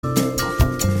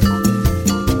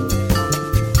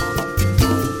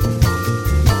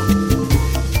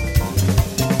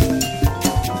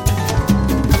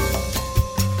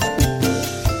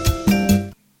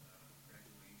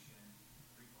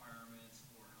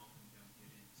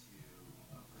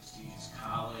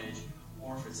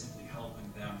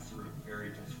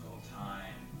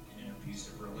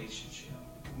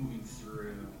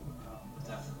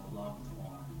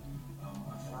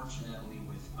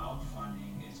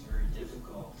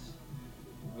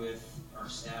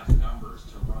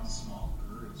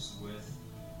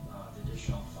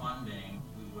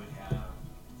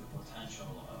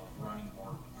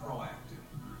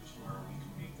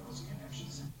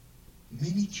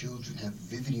children have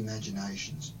vivid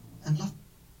imaginations and love.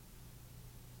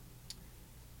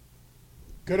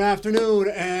 Good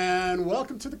afternoon and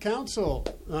welcome to the council.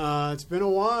 It's been a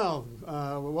while.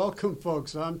 Welcome,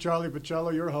 folks. I'm Charlie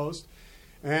Pacello, your host,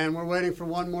 and we're waiting for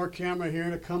one more camera here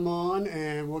to come on,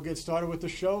 and we'll get started with the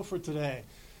show for today.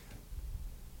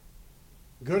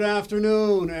 Good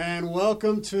afternoon and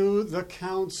welcome to the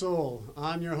council.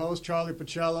 I'm your host, Charlie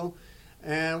Pacello,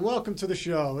 and welcome to the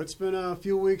show. It's been a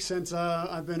few weeks since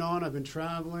I've been on. I've been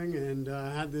traveling and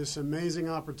had this amazing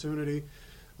opportunity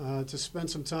to spend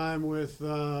some time with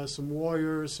some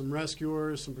warriors, some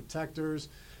rescuers, some protectors,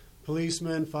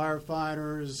 policemen,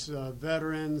 firefighters,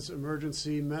 veterans,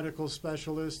 emergency medical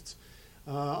specialists,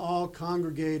 all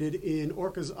congregated in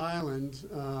Orcas Island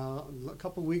a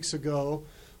couple weeks ago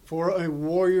for a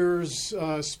warriors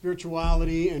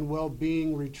spirituality and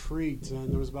well-being retreat.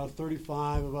 And there was about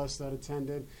 35 of us that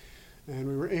attended, and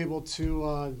we were able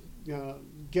to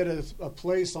get a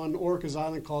place on Orcas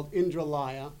Island called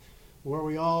Indralaya, where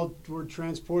we all were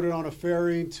transported on a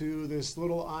ferry to this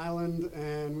little island,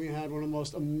 and we had one of the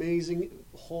most amazing,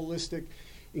 holistic,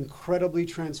 incredibly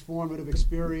transformative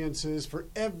experiences for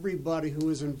everybody who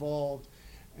was involved.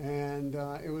 And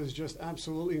it was just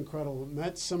absolutely incredible.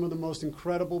 Met some of the most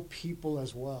incredible people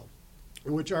as well,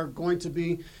 which are going to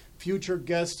be future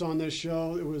guests on this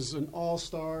show. It was an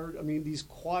all-star, these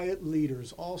quiet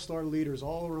leaders, all-star leaders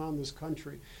all around this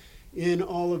country in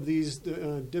all of these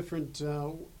different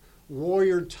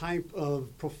warrior type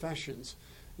of professions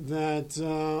that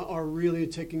are really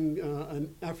taking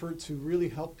an effort to really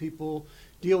help people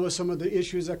deal with some of the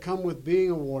issues that come with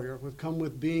being a warrior, come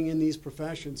with being in these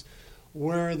professions,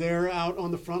 where they're out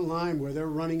on the front line, where they're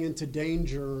running into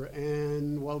danger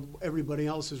and while everybody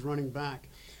else is running back.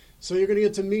 So you're going to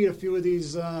get to meet a few of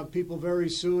these people very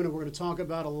soon, and we're going to talk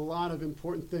about a lot of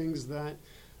important things that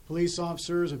police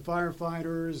officers and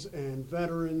firefighters and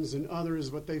veterans and others,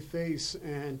 what they face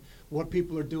and what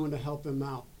people are doing to help them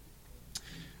out.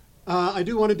 I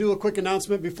do want to do a quick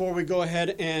announcement before we go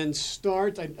ahead and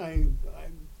start. I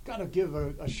got to give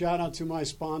a shout out to my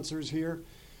sponsors here.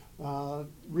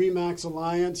 RE/MAX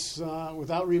Alliance.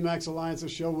 Without RE/MAX Alliance, the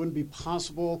show wouldn't be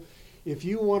possible. If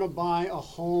you want to buy a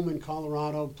home in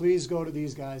Colorado, please go to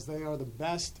these guys. They are the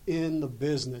best in the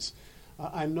business.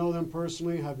 I know them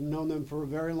personally, have known them for a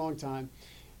very long time.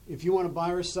 If you want to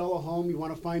buy or sell a home, you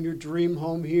want to find your dream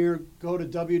home here, go to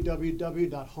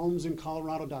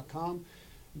www.homesincolorado.com.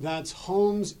 That's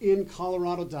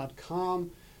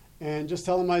homesincolorado.com. And just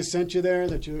tell them I sent you there,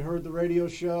 that you heard the radio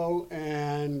show,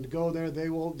 and go there.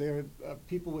 They're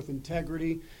people with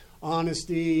integrity,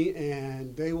 honesty,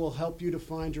 and they will help you to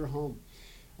find your home.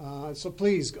 So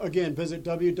please, again, visit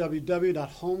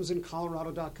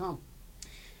www.homesincolorado.com.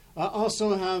 I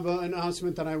also have an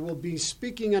announcement that I will be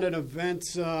speaking at an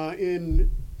event in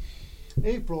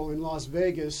April in Las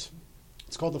Vegas.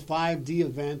 It's called the 5D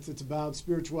event. It's about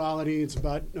spirituality. It's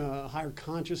about higher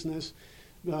consciousness,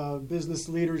 business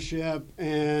leadership,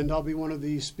 and I'll be one of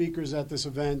the speakers at this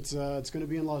event. It's going to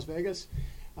be in Las Vegas,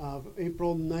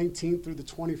 April 19th through the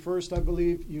 21st, I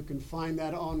believe. You can find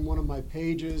that on one of my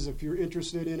pages if you're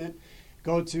interested in it.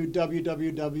 Go to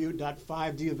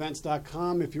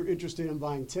www.5devents.com if you're interested in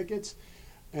buying tickets.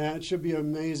 And it should be an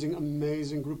amazing,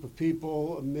 amazing group of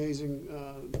people, amazing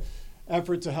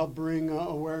effort to help bring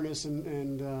awareness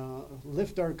and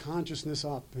lift our consciousness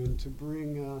up and to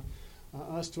bring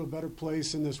us to a better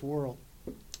place in this world.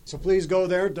 So please go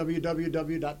there,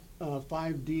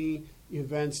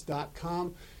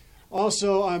 www.5devents.com.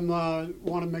 Also, I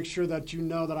want to make sure that you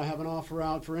know that I have an offer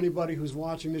out for anybody who's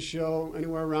watching the show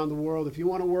anywhere around the world. If you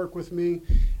want to work with me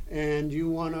and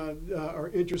you are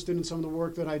interested in some of the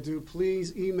work that I do,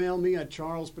 please email me at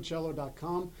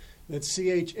charlespacello.com. That's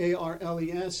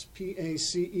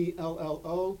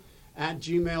CharlesPacello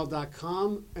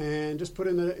 @gmail.com, and just put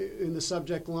in the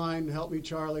subject line, "Help me,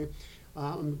 Charlie."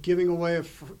 I'm giving away a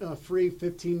free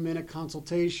 15-minute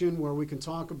consultation where we can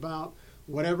talk about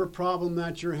whatever problem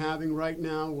that you're having right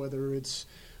now, whether it's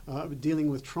dealing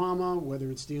with trauma, whether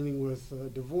it's dealing with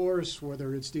divorce,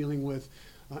 whether it's dealing with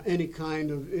any kind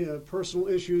of personal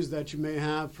issues that you may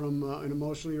have from an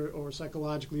emotionally or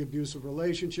psychologically abusive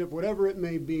relationship, whatever it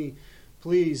may be.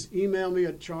 Please email me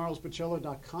at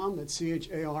charlespacello.com. That's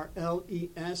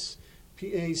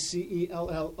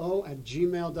CharlesPacello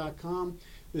 @gmail.com.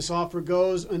 This offer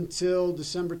goes until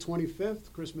December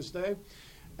 25th, Christmas Day.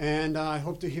 And I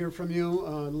hope to hear from you.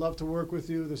 I'd love to work with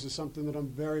you. This is something that I'm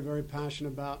very, very passionate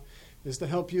about, is to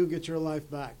help you get your life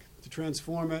back, to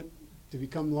transform it, to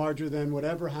become larger than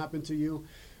whatever happened to you,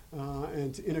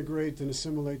 and to integrate and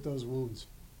assimilate those wounds.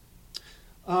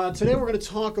 Today we're going to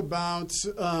talk about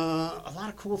a lot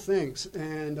of cool things.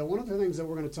 And one of the things that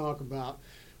we're going to talk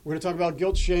about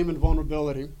guilt, shame, and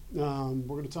vulnerability. We're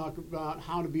going to talk about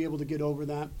how to be able to get over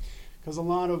that. Because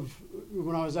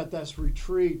when I was at this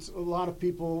retreat, a lot of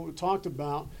people talked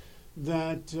about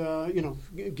that,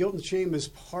 guilt and shame is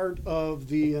part of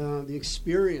the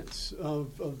experience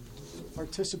of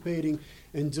participating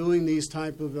and doing these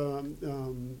type of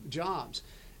jobs.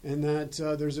 And that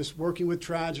there's this working with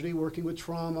tragedy, working with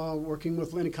trauma, working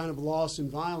with any kind of loss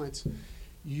and violence.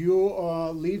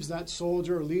 Leaves that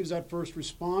soldier or leaves that first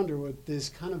responder with this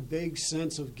kind of vague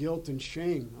sense of guilt and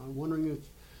shame, wondering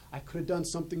if I could have done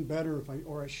something better,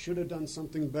 or I should have done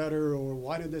something better, or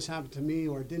why did this happen to me,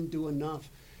 or I didn't do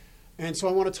enough. And so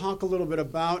I want to talk a little bit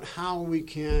about how we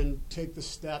can take the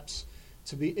steps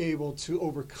to be able to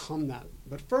overcome that.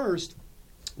 But first,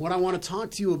 what I want to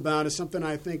talk to you about is something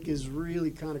I think is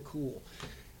really kind of cool.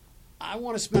 I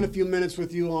want to spend a few minutes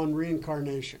with you on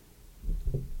reincarnation.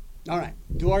 All right.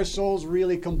 Do our souls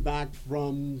really come back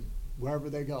from wherever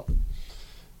they go?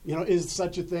 Is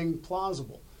such a thing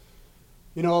plausible?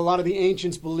 A lot of the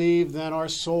ancients believed that our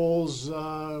souls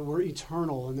were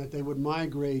eternal and that they would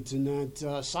migrate, and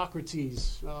that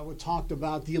Socrates talked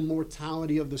about the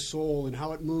immortality of the soul and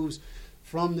how it moves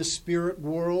from the spirit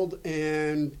world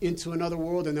and into another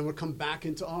world, and then would come back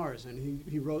into ours. And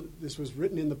he wrote, this was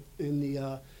written in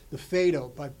the Phaedo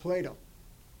by Plato.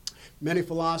 Many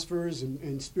philosophers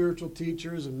and spiritual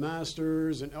teachers and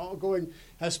masters and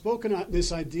has spoken on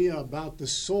this idea about the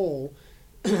soul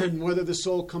and whether the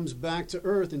soul comes back to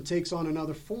earth and takes on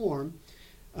another form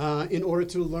in order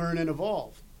to learn and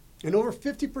evolve. And over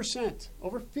 50%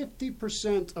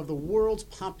 of the world's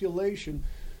population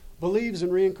believes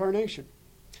in reincarnation.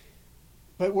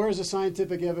 But where is the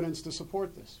scientific evidence to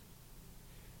support this?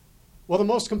 Well, the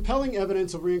most compelling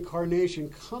evidence of reincarnation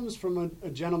comes from a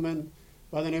gentleman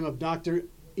by the name of Dr.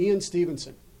 Ian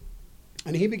Stevenson.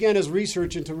 And he began his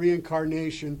research into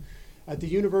reincarnation at the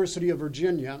University of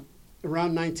Virginia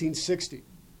around 1960.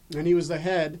 And he was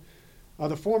the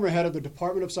former head of the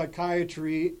Department of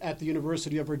Psychiatry at the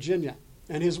University of Virginia.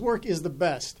 And his work is the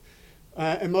best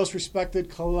and most respected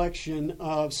collection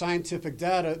of scientific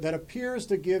data that appears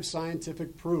to give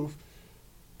scientific proof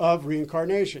of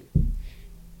reincarnation.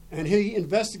 And he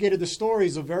investigated the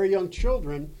stories of very young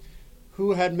children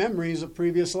who had memories of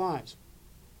previous lives.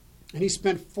 And he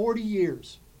spent 40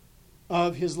 years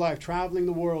of his life traveling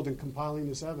the world and compiling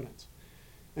this evidence.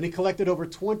 And he collected over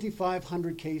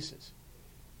 2,500 cases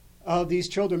of these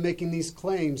children making these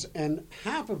claims, and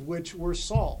half of which were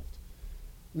solved,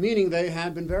 meaning they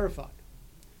had been verified.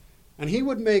 And he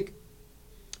would make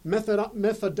methodically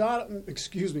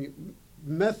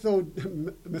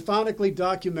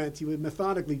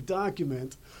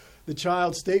document the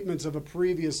child's statements of a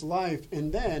previous life,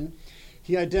 and then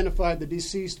he identified the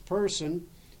deceased person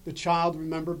the child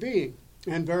remembered being,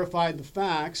 and verified the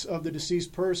facts of the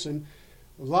deceased person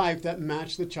life that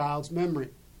matched the child's memory.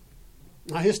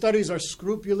 Now, his studies are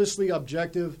scrupulously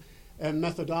objective and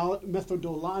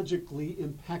methodologically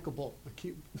impeccable. I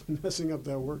keep messing up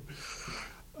that word.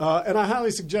 And I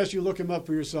highly suggest you look him up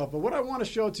for yourself. But what I want to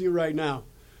show to you right now,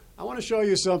 I want to show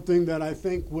you something that I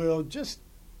think will just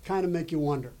kind of make you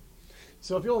wonder.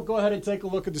 So if you'll go ahead and take a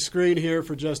look at the screen here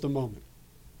for just a moment.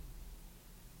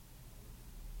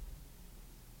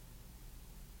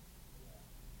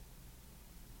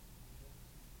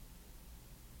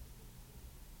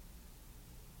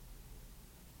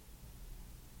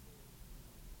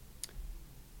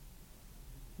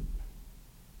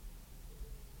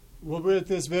 We'll be at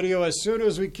this video as soon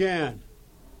as we can.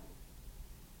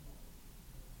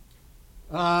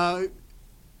 Let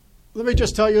me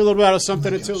just tell you a little bit about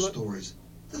something. Stories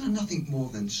that are nothing more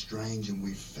than strange and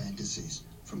weird fantasies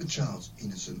from a child's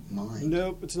innocent mind.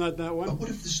 Nope, it's not that one. But what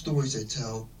if the stories they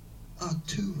tell are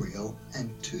too real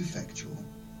and too factual,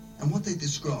 and what they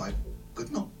describe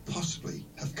could not possibly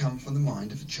have come from the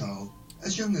mind of a child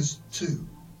as young as 2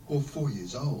 or 4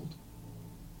 years old?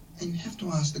 And you have to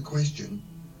ask the question,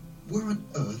 where on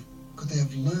earth could they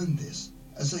have learned this,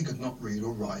 as they could not read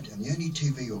or write, and the only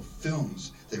TV or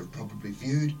films they have probably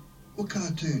viewed were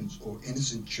cartoons or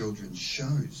innocent children's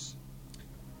shows?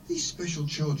 These special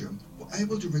children were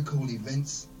able to recall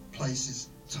events, places,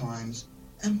 times,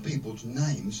 and people's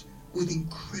names with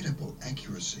incredible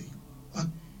accuracy. But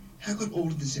how could all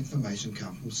of this information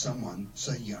come from someone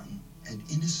so young and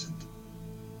innocent?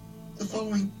 The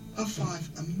following are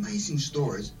 5 amazing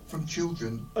stories from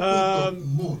children who got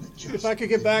more than just... If I could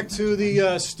get back to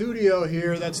the studio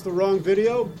here, that's the wrong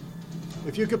video.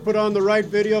 If you could put on the right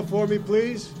video for me,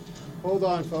 please. Hold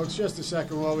on, folks, just a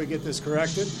second while we get this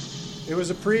corrected. It was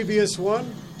a previous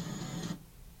one.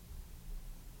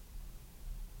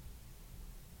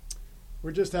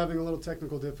 We're just having a little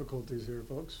technical difficulties here,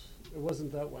 folks. It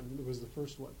wasn't that one. It was the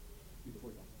first one.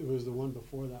 Before that. It was the one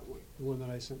before that one, the one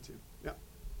that I sent to you. Yeah.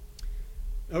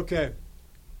 Okay.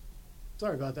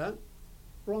 Sorry about that.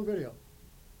 Wrong video.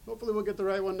 Hopefully we'll get the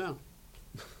right one now.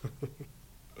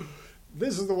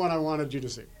 This is the one I wanted you to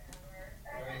see.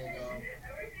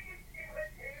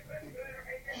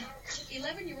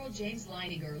 11-year-old James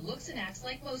Leininger looks and acts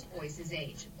like most boys his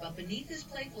age, but beneath his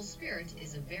playful spirit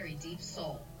is a very deep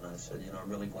soul. And I said, I'm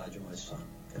really glad you're my son,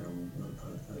 and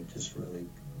I'm just really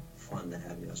fun to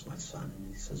have you as my son. And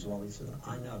he says,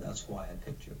 I know, that's why I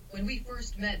picked you. When we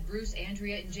first met Bruce,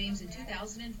 Andrea, and James in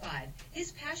 2005,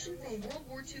 his passion for World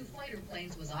War II fighter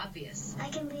planes was obvious. I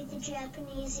can beat the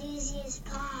Japanese easy as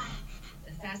pie.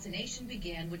 The fascination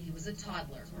began when he was a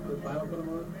toddler.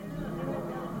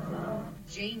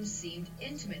 James seemed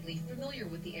intimately familiar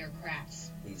with the aircrafts.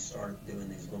 He started doing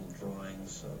these little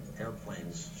drawings of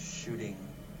airplanes shooting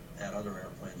at other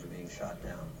airplanes or being shot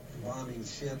down. Bombing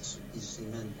ships, you see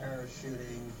men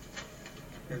parachuting.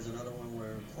 Here's another one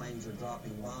where planes are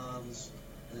dropping bombs.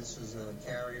 This is a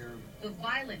carrier. The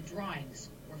violent drawings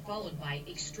were followed by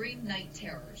extreme night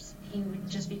terrors. He would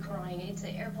just be crying. He'd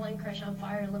say, airplane crash on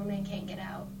fire, little man can't get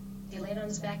out. He laid on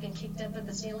his back and kicked up at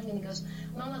the ceiling, and he goes,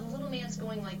 Mama, the little man's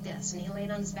going like this. And he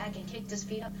laid on his back and kicked his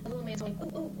feet up. The little man's going,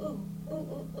 ooh, ooh, ooh, ooh,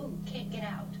 ooh, ooh, can't get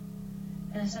out.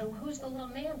 And I said, well, who's the little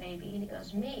man, baby? And he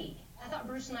goes, me. I thought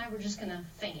Bruce and I were just going to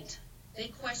faint. They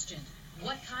questioned,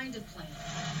 what kind of plane?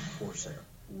 Corsair.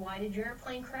 Why did your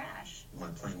airplane crash? My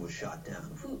plane was shot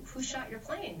down. Who shot your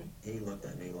plane? He looked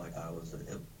at me like I was a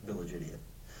village idiot.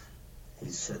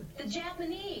 He said, The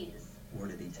Japanese. Where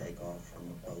did he take off from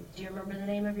the boat? Do you remember the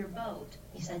name of your boat?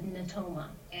 He said Natoma.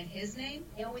 And his name?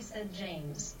 He always said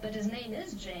James, but his name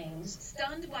is James.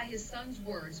 Stunned by his son's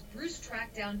words, Bruce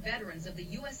tracked down veterans of the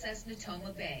USS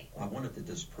Natoma Bay. I wanted to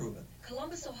disprove it.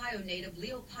 Columbus, Ohio native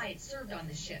Leo Pyatt served on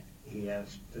the ship. He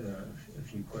asked a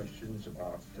few questions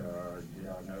about, did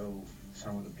I know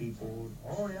some of the people?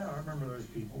 Oh, yeah, I remember those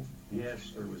people.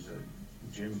 Yes, there was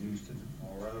a Jim Houston,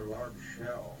 a rather large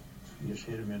shell. Just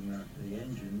hit him in the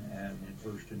engine, and it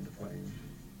burst into flames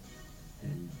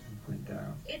and went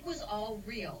down. It was all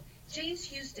real. James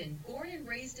Houston, born and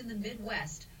raised in the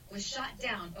Midwest, was shot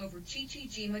down over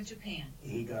Chichijima, Japan.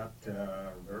 He got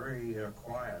very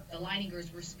quiet. The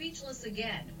Leiningers were speechless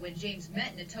again when James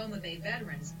met Natoma Bay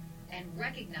veterans and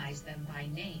recognized them by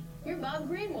name. You're Bob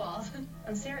Greenwald.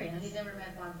 I'm serious. He'd never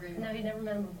met Bob Greenwald. No, he'd never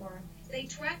met him before. They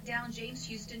tracked down James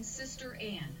Houston's sister,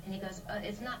 Ann. And he goes,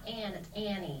 it's not Ann, it's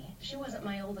Annie. She wasn't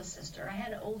my oldest sister. I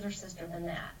had an older sister than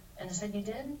that. And I said, you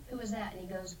did? Who was that? And he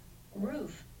goes,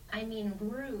 Ruth. I mean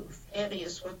Ruth. Annie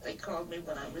is what they called me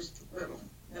when I was little.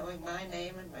 Knowing my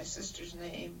name and my sister's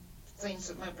name, things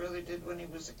that my brother did when he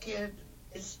was a kid.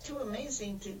 It's too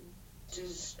amazing to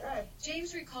describe.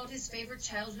 James recalled his favorite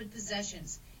childhood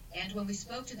possessions, and when we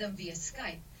spoke to them via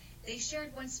Skype, they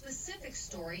shared one specific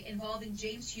story involving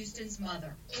James Houston's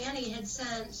mother. Annie had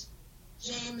sent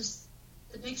James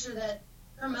the picture that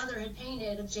her mother had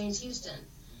painted of James Houston.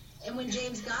 And when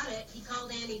James got it, he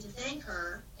called Annie to thank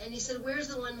her, and he said, where's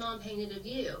the one Mom painted of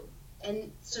you?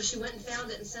 And so she went and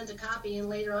found it and sent a copy, and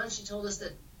later on she told us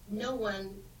that no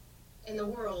one in the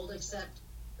world except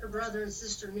her brother and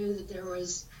sister knew that there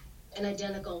was an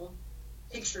identical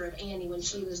picture of Annie when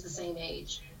she was the same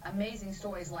age. Amazing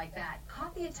stories like that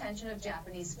caught the attention of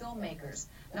Japanese filmmakers.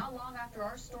 Not long after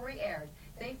our story aired,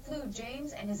 they flew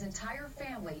James and his entire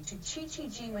family to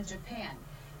Chichijima, Japan,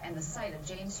 and the site of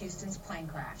James Houston's plane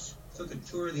crash. Took a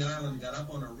tour of the island, got up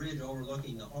on a ridge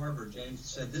overlooking the harbor. James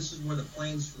said, this is where the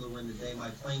planes flew in the day my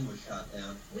plane was shot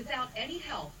down. Without any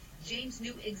help, James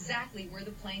knew exactly where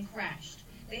the plane crashed.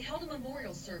 They held a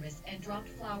memorial service and dropped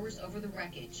flowers over the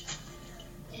wreckage.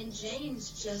 And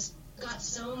James just got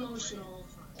so emotional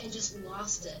and just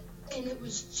lost it. And it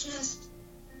was just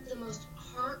the most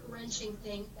heart-wrenching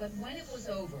thing. But when it was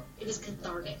over, it was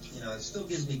cathartic. It still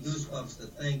gives me goosebumps to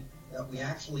think that we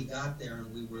actually got there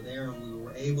and we were there and we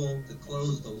were able to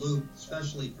close the loop,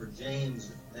 especially for James,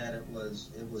 that it was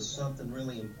something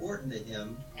really important to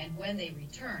him. And when they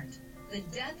returned, the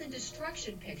death and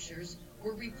destruction pictures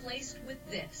were replaced with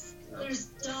this. There's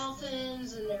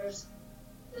dolphins and there's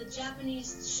the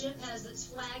Japanese ship has its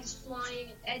flags flying.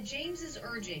 At James's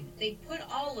urging, they put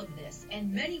all of this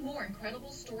and many more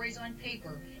incredible stories on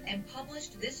paper and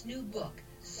published this new book,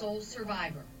 Soul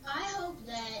Survivor. I hope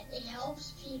that it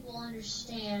helps people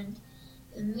understand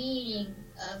the meaning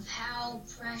of how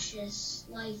precious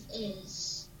life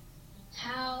is,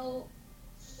 how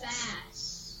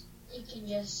fast it can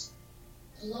just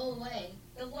blow away.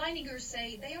 The Leiningers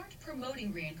say they aren't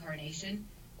promoting reincarnation.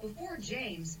 Before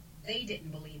James, they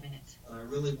didn't believe in it. I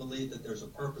really believe that there's a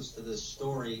purpose to this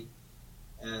story,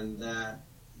 and that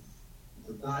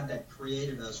the God that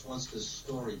created us wants this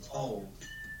story told.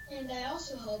 And I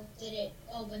also hope that it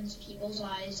opens people's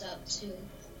eyes up to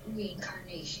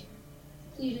reincarnation.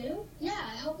 You do? Yeah,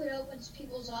 I hope it opens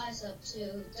people's eyes up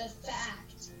to the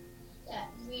fact that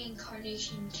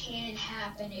reincarnation can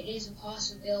happen. It is a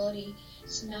possibility.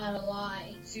 It's not a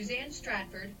lie. Suzanne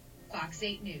Stratford, Fox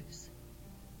 8 News.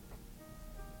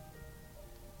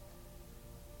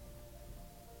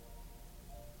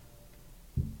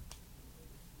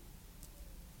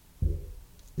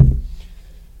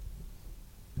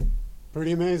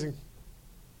 Pretty amazing.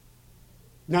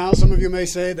 Now, some of you may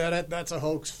say that that's a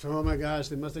hoax. Oh, my gosh,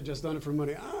 they must have just done it for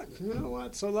money. You know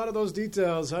what? So a lot of those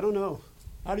details, I don't know.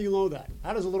 How do you know that?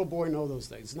 How does a little boy know those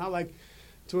things? It's not like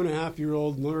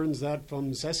 2.5-year-old learns that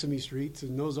from Sesame Street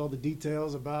and knows all the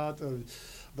details about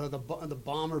the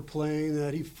bomber plane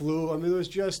that he flew. I mean, there's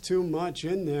just too much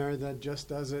in there that just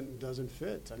doesn't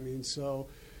fit. I mean, so,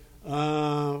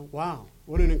 wow,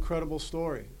 what an incredible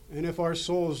story. And if our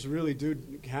souls really do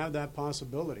have that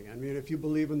possibility, I mean, if you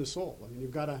believe in the soul, I mean, you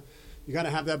gotta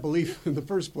have that belief in the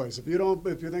first place. If you don't,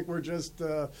 if you think we're just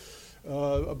a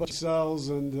bunch of cells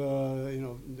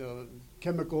and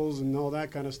chemicals and all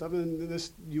that kind of stuff, then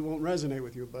this you won't resonate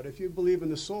with you. But if you believe in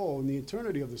the soul and the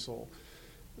eternity of the soul,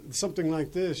 something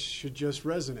like this should just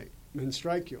resonate and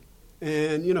strike you.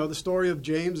 And the story of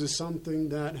James is something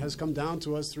that has come down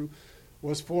to us through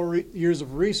 4 years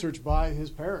of research by his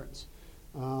parents.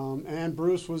 And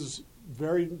Bruce was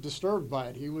very disturbed by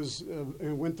it. He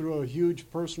went through a huge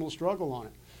personal struggle on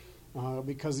it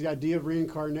because the idea of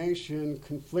reincarnation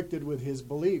conflicted with his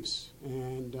beliefs.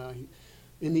 And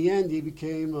in the end, he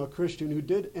became a Christian who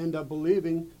did end up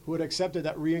believing, who had accepted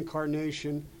that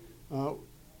reincarnation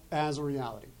as a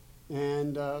reality.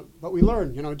 And but we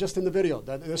learned, just in the video,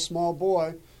 that this small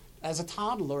boy, as a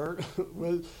toddler,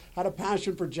 had a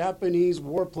passion for Japanese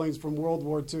warplanes from World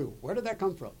War II. Where did that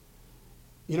come from?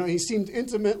 He seemed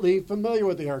intimately familiar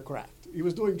with the aircraft. He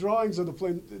was doing drawings of the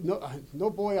plane. No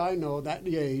boy I know that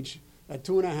the age, at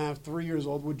 2.5, 3 years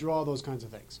old, would draw those kinds of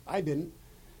things. I didn't.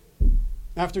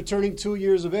 After turning 2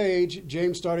 years of age,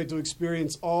 James started to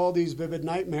experience all these vivid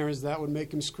nightmares that would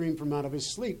make him scream from out of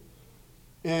his sleep.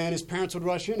 And his parents would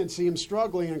rush in and see him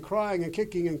struggling and crying and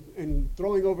kicking and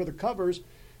throwing over the covers,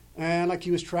 and like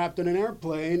he was trapped in an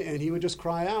airplane, and he would just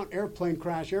cry out, airplane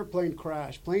crash,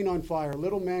 plane on fire,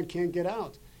 little man can't get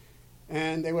out.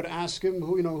 And they would ask him,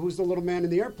 who's the little man in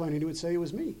the airplane? And he would say, it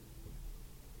was me.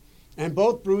 And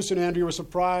both Bruce and Andrea were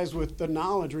surprised with the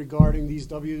knowledge regarding these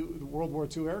World War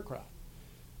II aircraft,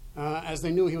 as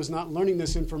they knew he was not learning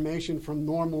this information from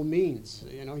normal means.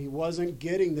 He wasn't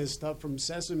getting this stuff from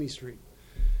Sesame Street.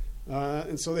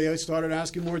 And so they started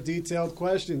asking more detailed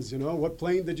questions. What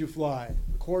plane did you fly?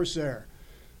 Corsair.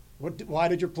 Why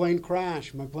did your plane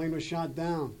crash? My plane was shot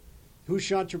down. Who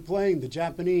shot your plane? The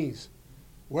Japanese.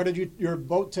 Where did your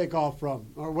boat take off from?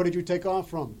 Or what did you take off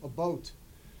from? A boat.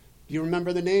 Do you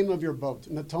remember the name of your boat?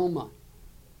 Natoma.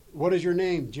 What is your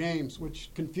name? James, which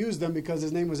confused them because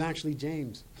his name was actually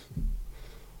James.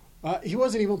 He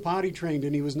wasn't even potty trained,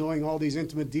 and he was knowing all these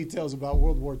intimate details about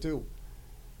World War II.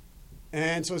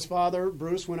 And so his father,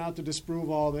 Bruce, went out to disprove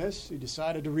all this. He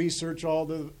decided to research all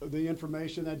the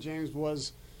information that James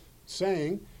was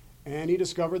saying, and he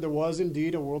discovered there was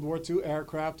indeed a World War II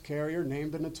aircraft carrier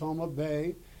named the Natoma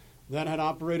Bay that had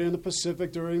operated in the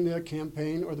Pacific during the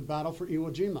campaign or the battle for Iwo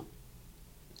Jima.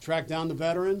 Tracked down the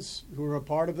veterans who were a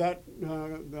part of that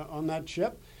on that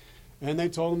ship, and they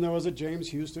told him there was a James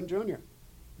Houston Jr.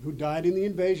 who died in the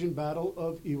invasion battle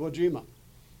of Iwo Jima.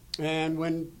 And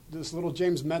when this little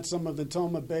James met some of the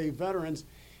Natoma Bay veterans,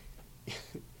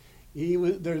 he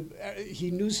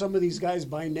knew some of these guys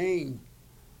by name.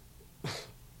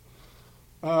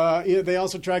 They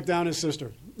also tracked down his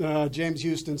sister, James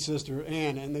Houston's sister,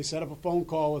 Ann, and they set up a phone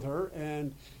call with her,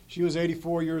 and she was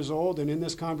 84 years old, and in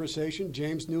this conversation,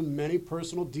 James knew many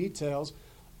personal details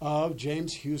of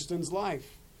James Houston's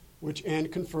life, which Ann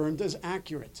confirmed as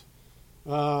accurate.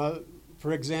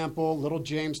 For example, little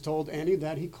James told Annie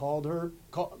that he called her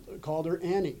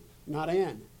Annie, not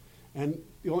Ann. And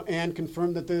Ann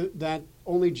confirmed that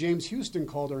only James Houston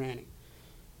called her Annie.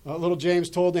 Little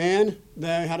James told Ann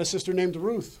that he had a sister named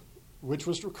Ruth, which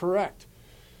was correct.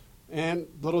 And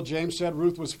little James said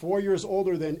Ruth was 4 years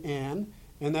older than Ann,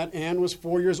 and that Ann was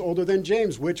 4 years older than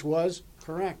James, which was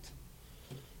correct.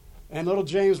 And little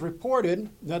James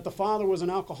reported that the father was an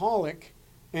alcoholic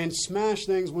and smashed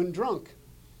things when drunk,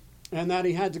 and that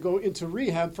he had to go into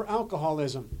rehab for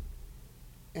alcoholism.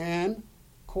 Ann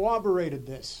corroborated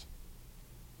this.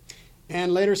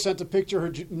 Anne later sent a picture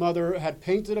her mother had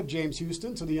painted of James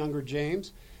Houston to the younger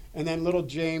James, and then little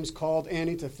James called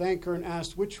Annie to thank her and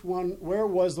asked where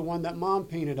was the one that Mom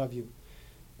painted of you?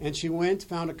 And she went,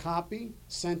 found a copy,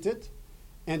 sent it,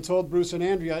 and told Bruce and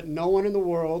Andrea no one in the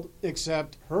world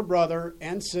except her brother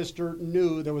and sister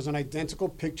knew there was an identical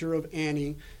picture of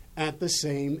Annie at the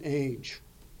same age.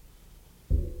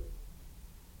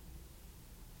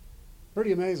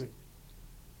 Pretty amazing.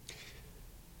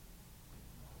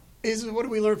 What do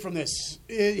we learn from this?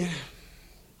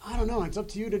 I don't know. It's up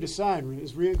to you to decide.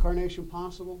 Is reincarnation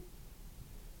possible?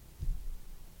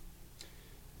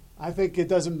 I think it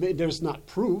doesn't. There's not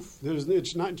proof.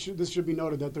 It's not. This should be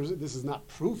noted that this is not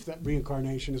proof that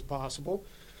reincarnation is possible,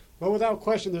 but without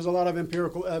question, there's a lot of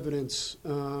empirical evidence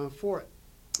for it.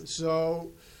 So,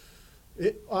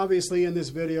 obviously, in this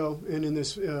video and in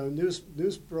this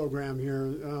news program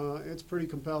here, it's pretty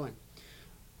compelling.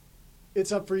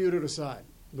 It's up for you to decide.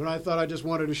 But I thought I just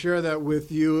wanted to share that with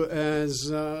you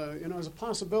as as a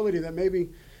possibility that maybe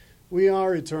we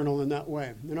are eternal in that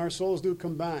way, and our souls do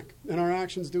come back, and our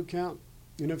actions do count.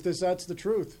 And if that's the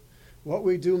truth, what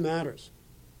we do matters.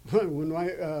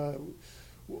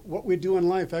 What we do in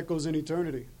life echoes in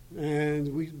eternity,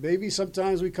 and maybe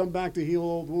sometimes we come back to heal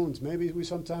old wounds. Maybe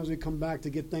sometimes we come back to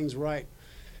get things right,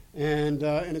 and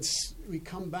we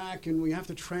come back and we have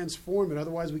to transform it.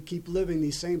 Otherwise, we keep living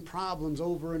these same problems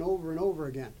over and over and over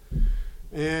again.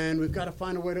 And we've got to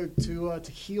find a way to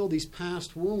heal these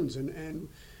past wounds. And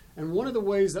one of the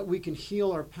ways that we can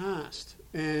heal our past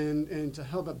and to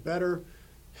have a better,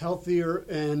 healthier,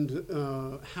 and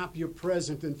happier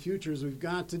present and future is we've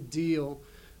got to deal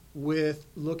with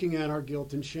looking at our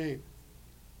guilt and shame.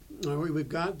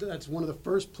 That's one of the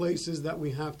first places that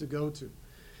we have to go to.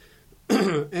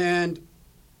 And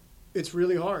it's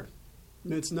really hard.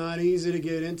 It's not easy to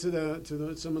get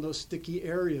into some of those sticky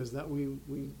areas that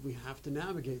we have to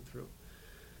navigate through.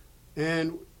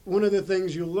 And one of the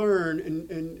things you learn,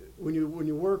 and when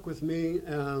you work with me,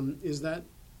 is that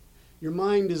your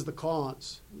mind is the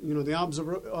cause.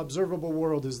 The observable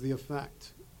world is the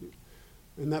effect,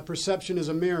 and that perception is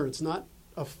a mirror. It's not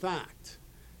a fact.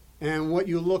 And what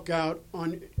you look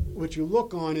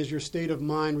on is your state of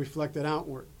mind reflected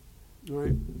outward. All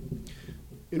right.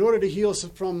 In order to heal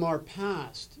from our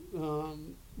past,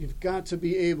 you've got to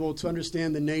be able to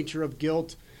understand the nature of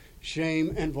guilt,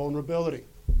 shame, and vulnerability.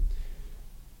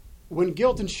 When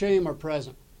guilt and shame are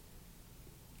present,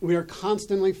 we are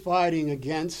constantly fighting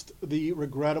against the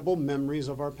regrettable memories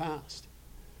of our past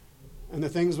and the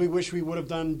things we wish we would have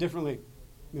done differently,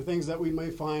 the things that we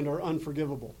may find are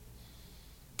unforgivable,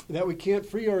 that we can't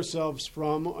free ourselves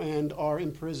from and are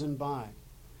imprisoned by.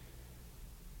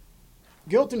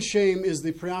 Guilt and shame is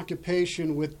the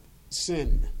preoccupation with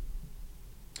sin.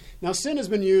 Now, sin has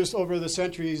been used over the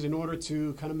centuries in order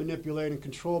to kind of manipulate and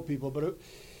control people, but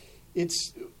it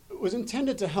was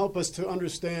intended to help us to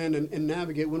understand and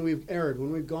navigate when we've erred,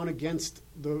 when we've gone against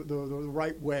the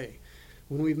right way,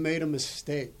 when we've made a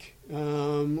mistake,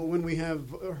 when we have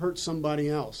hurt somebody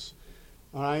else.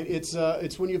 All right,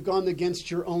 it's when you've gone against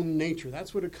your own nature.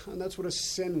 That's what a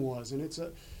sin was, and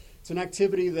it's an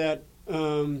activity that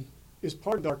is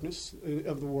part of darkness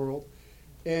of the world,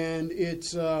 and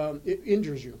it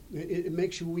injures you. It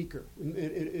makes you weaker.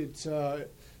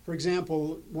 For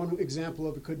example, one example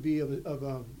of it could be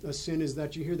of a sin is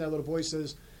that you hear that little voice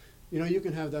says, you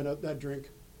can have that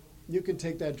drink. You can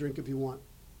take that drink if you want.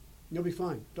 You'll be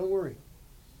fine. Don't worry.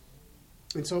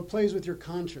 And so it plays with your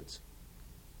conscience.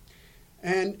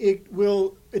 And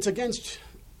it's against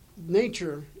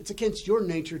nature. It's against your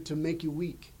nature to make you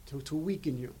weak, to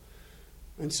weaken you.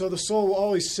 And so the soul will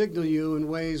always signal you in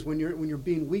ways when you're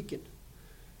being weakened.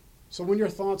 So when your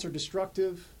thoughts are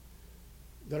destructive,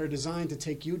 that are designed to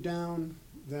take you down,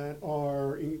 that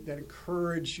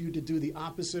encourage you to do the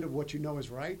opposite of what you know is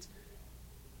right,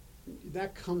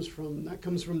 that comes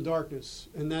from darkness,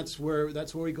 and that's where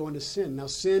we go into sin. Now,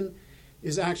 sin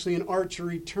is actually an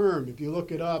archery term. If you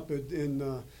look it up in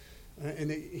the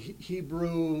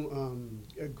Hebrew,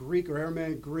 Greek or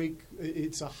Aramaic Greek,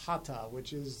 it's a hata,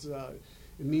 which is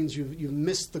it means you've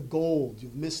missed the gold,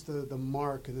 you've missed the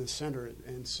mark in the center,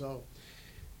 and so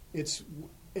it's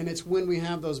when we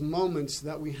have those moments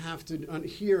that we have to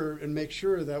hear and make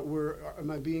sure that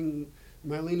am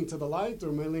I leaning to the light or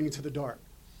am I leaning to the dark?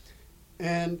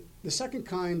 And the second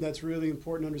kind that's really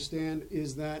important to understand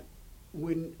is that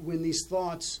when these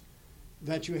thoughts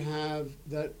that you have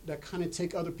that kind of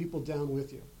take other people down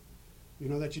with you,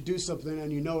 that you do something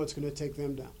and it's going to take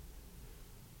them down.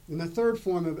 And the third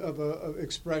form of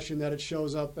expression that it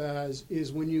shows up as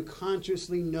is when you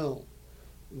consciously know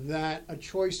that a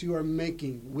choice you are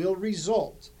making will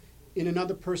result in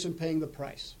another person paying the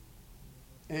price.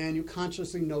 And you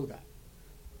consciously know that.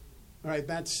 All right,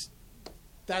 that's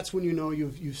when you know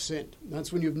you've sinned.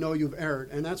 That's when you know you've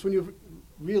erred. And that's when you've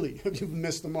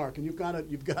missed the mark. And you've got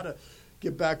to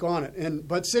get back on it.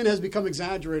 But sin has become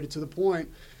exaggerated to the point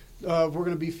of we're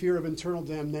going to be fear of eternal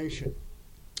damnation.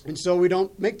 And so we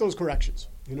don't make those corrections.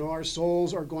 Our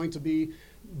souls are going to be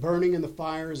burning in the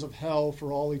fires of hell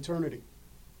for all eternity.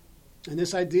 And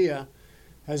this idea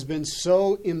has been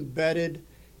so embedded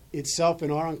itself in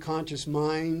our unconscious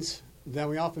minds that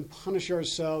we often punish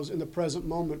ourselves in the present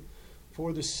moment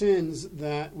for the sins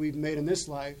that we've made in this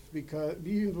life, because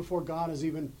even before God has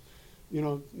even,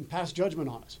 passed judgment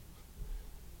on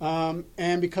us.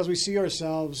 And because we see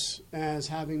ourselves as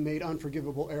having made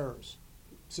unforgivable errors,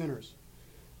 sinners.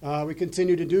 We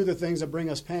continue to do the things that bring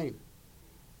us pain,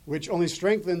 which only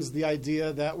strengthens the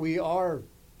idea that we are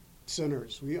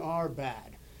sinners, we are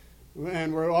bad,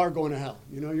 and we are going to hell.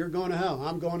 You're going to hell,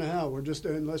 I'm going to hell.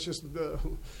 Let's just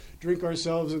drink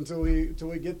ourselves until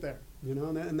we get there.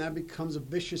 And that becomes a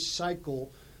vicious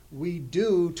cycle we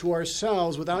do to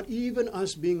ourselves without even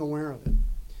us being aware of it.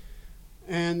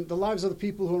 And the lives of the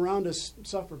people who are around us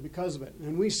suffer because of it,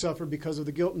 and we suffer because of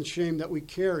the guilt and shame that we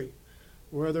carry,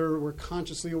 whether we're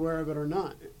consciously aware of it or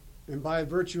not. And by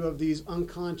virtue of these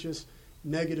unconscious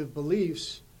negative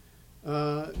beliefs,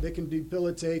 they can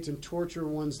debilitate and torture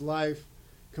one's life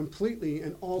completely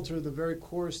and alter the very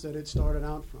course that it started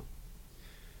out from.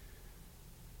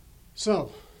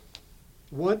 So,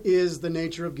 what is the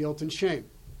nature of guilt and shame?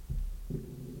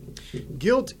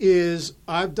 Guilt is,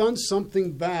 I've done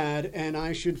something bad and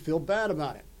I should feel bad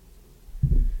about it.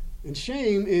 And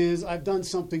shame is, I've done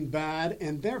something bad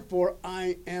and therefore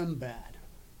I am bad.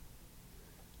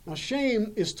 Now,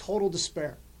 shame is total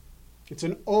despair. It's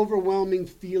an overwhelming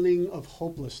feeling of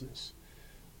hopelessness.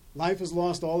 Life has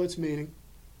lost all its meaning,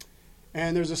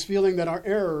 and there's this feeling that our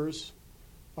errors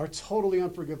are totally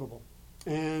unforgivable,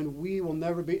 and we will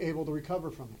never be able to recover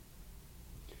from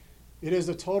it. It is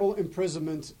the total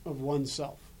imprisonment of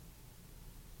oneself.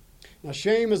 Now,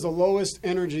 shame is the lowest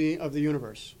energy of the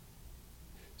universe.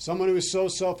 Someone who is so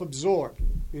self-absorbed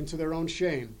into their own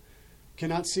shame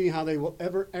cannot see how they will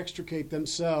ever extricate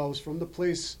themselves from the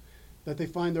place that they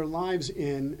find their lives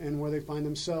in and where they find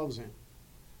themselves in.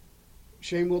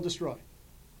 Shame will destroy.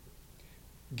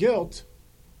 Guilt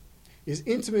is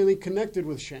intimately connected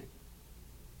with shame.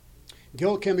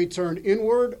 Guilt can be turned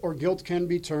inward or guilt can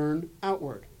be turned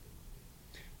outward.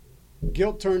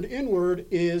 Guilt turned inward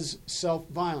is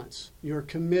self-violence. You're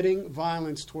committing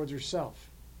violence towards yourself.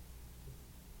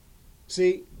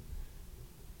 See,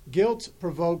 guilt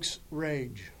provokes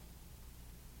rage.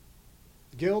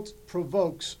 Guilt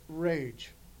provokes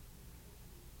rage.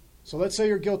 So let's say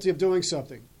you're guilty of doing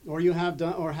something, or you have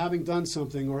done, or having done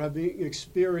something, or having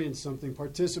experienced something,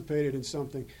 participated in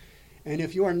something. And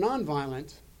if you are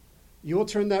nonviolent, you will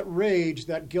turn that rage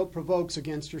that guilt provokes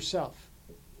against yourself.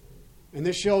 And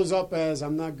this shows up as,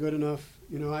 I'm not good enough,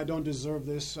 I don't deserve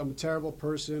this, I'm a terrible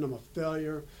person, I'm a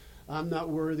failure, I'm not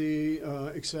worthy,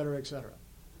 etc., etc.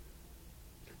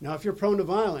 Now, if you're prone to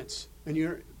violence, and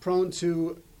you're prone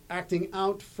to acting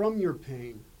out from your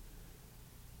pain,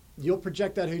 you'll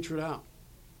project that hatred out.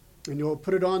 And you'll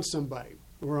put it on somebody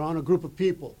or on a group of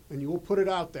people, and you will put it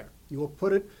out there. You will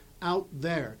put it out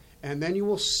there. And then you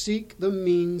will seek the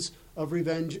means of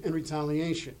revenge and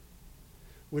retaliation,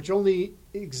 which only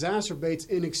exacerbates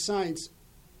and excites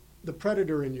the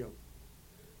predator in you.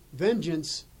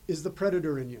 Vengeance is the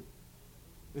predator in you.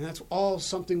 And that's all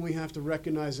something we have to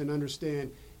recognize and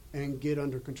understand and get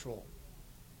under control.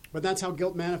 But that's how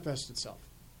guilt manifests itself.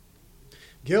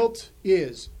 Guilt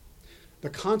is the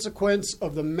consequence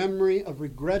of the memory of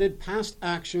regretted past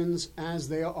actions as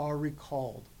they are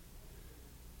recalled.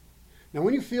 Now,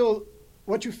 when you feel,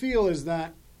 what you feel is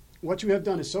that what you have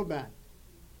done is so bad.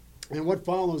 And what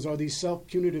follows are these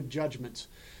self-punitive judgments.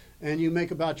 And you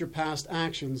make about your past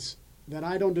actions that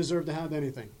I don't deserve to have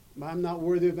anything. I'm not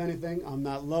worthy of anything. I'm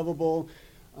not lovable.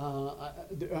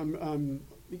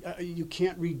 You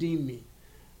can't redeem me.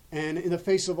 And in the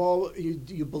face of all,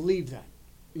 you believe that.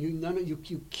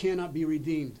 You cannot be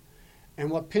redeemed. And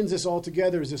what pins this all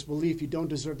together is this belief you don't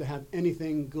deserve to have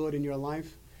anything good in your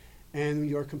life, and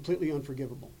you're completely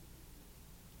unforgivable.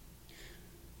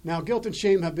 Now, guilt and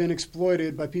shame have been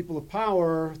exploited by people of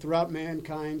power throughout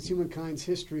humankind's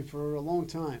history for a long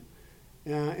time.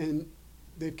 And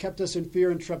they've kept us in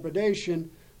fear and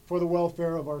trepidation for the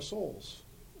welfare of our souls.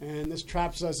 And this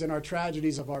traps us in our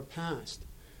tragedies of our past.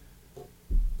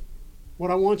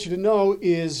 What I want you to know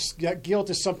is that guilt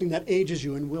is something that ages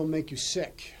you and will make you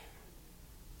sick,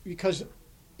 because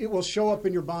it will show up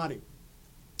in your body.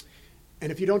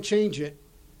 And if you don't change it,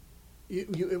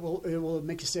 it will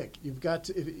make you sick. You've got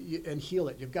to and heal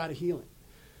it. You've got to heal it.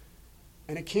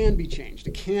 And it can be changed.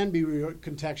 It can be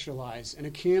contextualized, and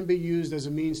it can be used as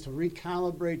a means to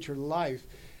recalibrate your life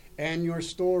and your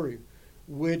story,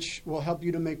 which will help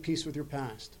you to make peace with your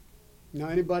past. Now,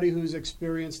 anybody who's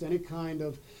experienced any kind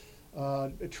of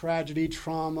tragedy,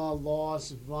 trauma,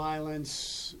 loss,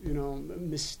 violence,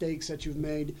 mistakes that you've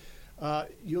made,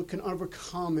 you can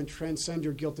overcome and transcend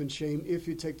your guilt and shame if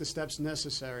you take the steps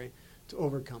necessary to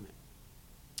overcome it.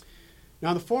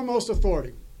 Now, the foremost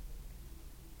authority,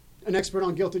 an expert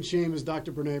on guilt and shame, is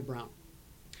Dr. Brene Brown,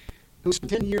 who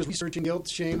spent 10 years researching guilt,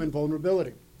 shame, and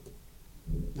vulnerability.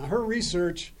 Now, her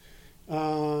research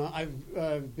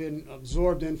I've been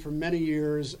absorbed in for many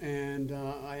years, and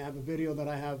I have a video that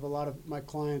I have a lot of my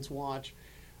clients watch.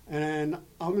 And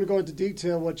I'm going to go into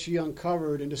detail what she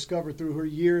uncovered and discovered through her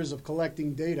years of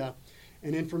collecting data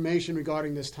and information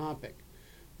regarding this topic.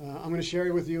 I'm going to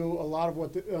share with you a lot of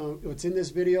what's in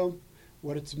this video,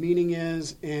 what its meaning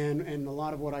is, and a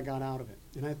lot of what I got out of it.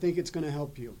 And I think it's going to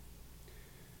help you.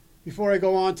 Before I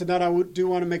go on to that, I do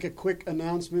want to make a quick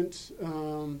announcement.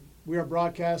 We are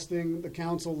broadcasting the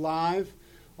Council live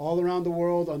all around the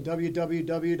world on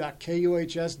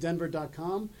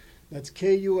www.kuhsdenver.com. That's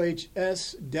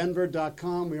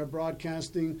kuhsdenver.com. We are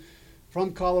broadcasting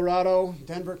from Colorado,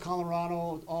 Denver,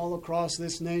 Colorado, all across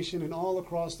this nation and all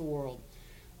across the world.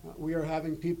 We are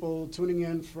having people tuning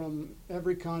in from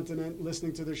every continent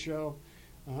listening to the show.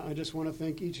 I just want to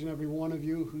thank each and every one of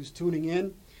you who's tuning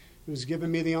in, who's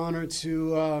given me the honor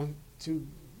to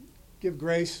give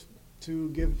grace, to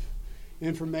give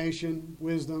information,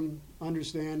 wisdom,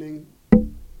 understanding,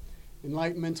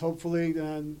 enlightenment, hopefully,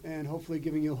 and hopefully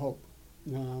giving you hope.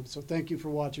 So thank you for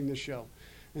watching this show.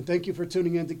 And thank you for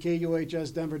tuning in to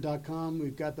kuhsdenver.com.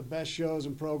 We've got the best shows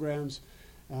and programs.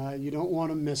 You don't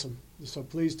want to miss them. So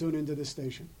please tune into this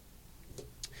station.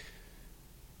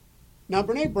 Now,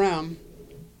 Brene Brown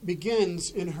begins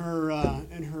in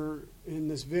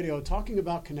this video talking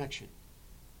about connection.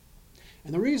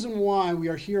 And the reason why we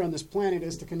are here on this planet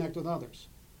is to connect with others.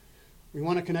 We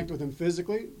want to connect with them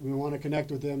physically. We want to connect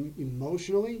with them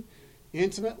emotionally,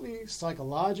 intimately,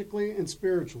 psychologically, and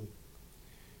spiritually.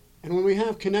 And when we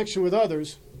have connection with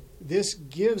others, this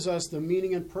gives us the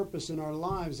meaning and purpose in our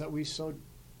lives that we so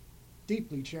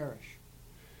deeply cherish.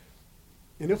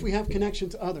 And if we have connection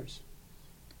to others,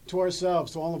 to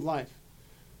ourselves, to all of life,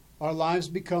 our lives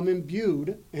become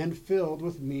imbued and filled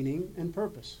with meaning and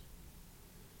purpose.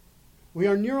 We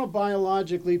are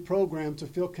neurobiologically programmed to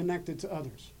feel connected to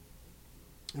others.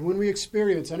 And when we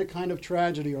experience any kind of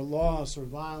tragedy or loss or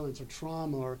violence or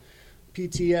trauma or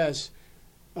PTS,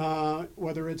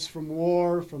 whether it's from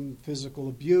war, from physical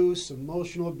abuse,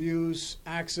 emotional abuse,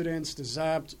 accidents,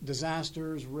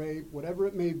 disasters, rape, whatever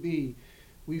it may be,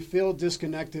 we feel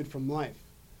disconnected from life.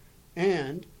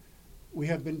 And we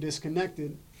have been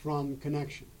disconnected from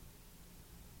connection.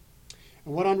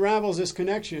 And what unravels this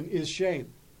connection is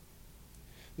shame.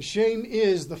 The shame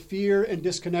is the fear and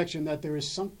disconnection that there is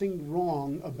something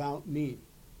wrong about me.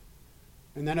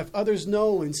 And that if others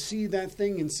know and see that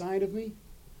thing inside of me,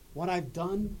 what I've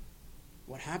done,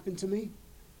 what happened to me,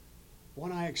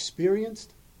 what I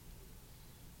experienced,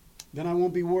 then I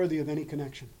won't be worthy of any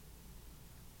connection.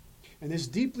 And this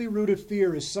deeply rooted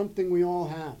fear is something we all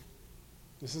have.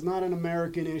 This is not an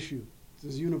American issue.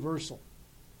 This is universal.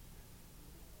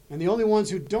 And the only ones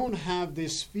who don't have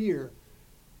this fear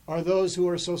are those who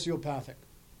are sociopathic,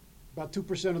 about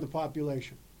 2% of the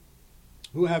population,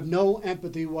 who have no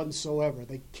empathy whatsoever.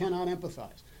 They cannot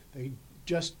empathize. They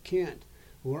just can't.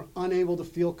 Who are unable to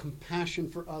feel compassion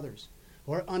for others,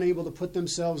 who are unable to put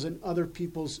themselves in other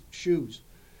people's shoes,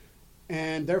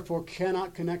 and therefore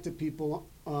cannot connect to people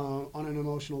on an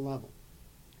emotional level.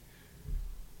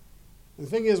 The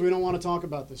thing is, we don't want to talk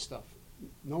about this stuff.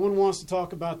 No one wants to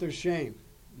talk about their shame.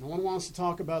 No one wants to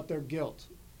talk about their guilt,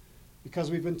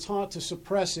 because we've been taught to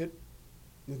suppress it,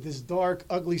 this dark,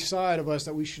 ugly side of us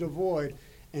that we should avoid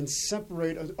and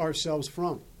separate ourselves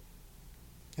from.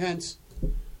 Hence,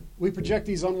 we project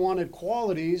these unwanted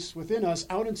qualities within us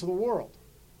out into the world,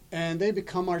 and they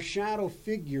become our shadow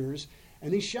figures,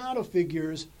 and these shadow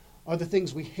figures are the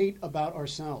things we hate about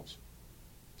ourselves.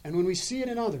 And when we see it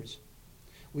in others,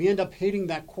 we end up hating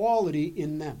that quality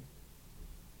in them.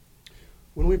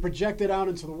 When we project it out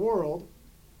into the world,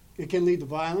 it can lead to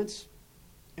violence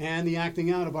and the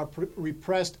acting out of our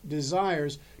repressed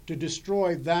desires to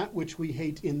destroy that which we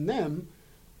hate in them,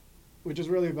 which is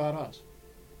really about us.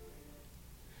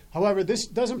 However, this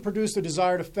doesn't produce the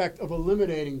desired effect of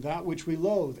eliminating that which we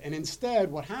loathe. And instead,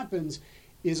 what happens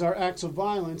is our acts of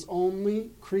violence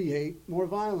only create more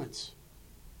violence.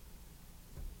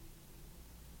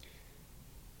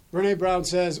 Brené Brown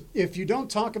says, if you don't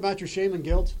talk about your shame and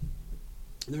guilt,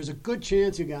 there's a good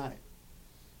chance you got it.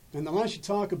 And the less you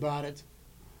talk about it,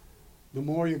 the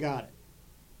more you got it.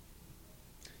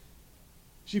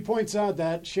 She points out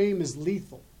that shame is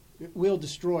lethal. It will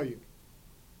destroy you.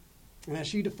 And as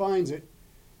she defines it,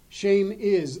 shame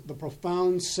is the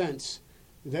profound sense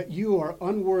that you are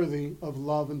unworthy of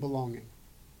love and belonging.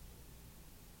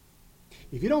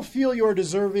 If you don't feel you are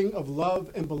deserving of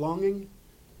love and belonging,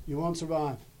 you won't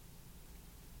survive.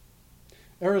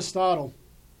 Aristotle,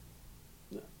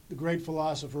 the great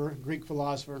philosopher, Greek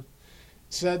philosopher,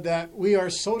 said that we are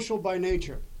social by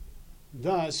nature.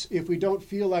 Thus, if we don't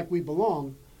feel like we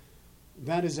belong,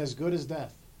 that is as good as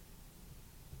death.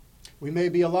 We may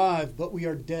be alive, but we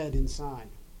are dead inside.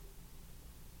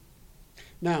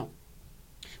 Now,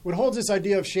 what holds this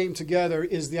idea of shame together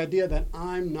is the idea that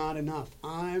I'm not enough.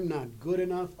 I'm not good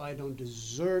enough. I don't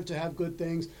deserve to have good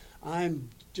things. I'm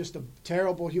just a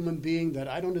terrible human being, that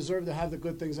I don't deserve to have the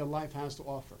good things that life has to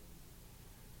offer.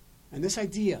 And this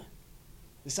idea,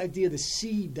 the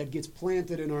seed that gets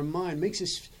planted in our mind, makes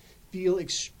us feel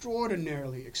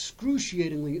extraordinarily,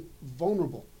 excruciatingly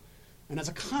vulnerable. And as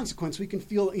a consequence, we can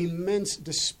feel immense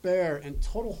despair and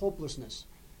total hopelessness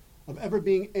of ever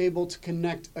being able to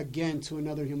connect again to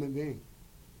another human being.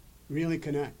 Really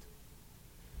connect.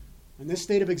 And this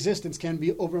state of existence can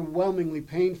be overwhelmingly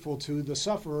painful to the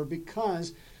sufferer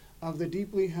because of the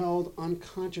deeply held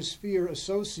unconscious fear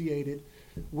associated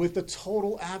with the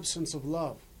total absence of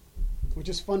love, which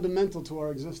is fundamental to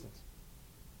our existence.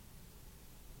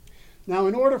 Now,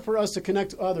 in order for us to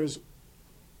connect to others,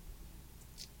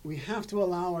 we have to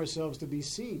allow ourselves to be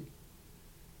seen.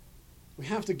 We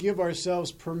have to give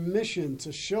ourselves permission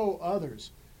to show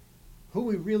others who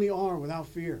we really are without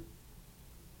fear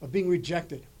of being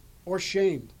rejected or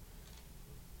shamed,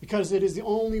 because it is the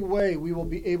only way we will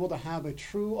be able to have a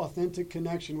true, authentic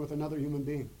connection with another human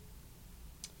being.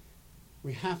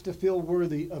 We have to feel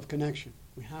worthy of connection.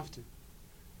 We have to.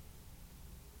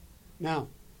 Now,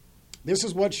 this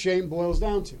is what shame boils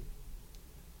down to.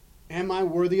 Am I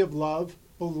worthy of love,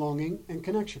 belonging, and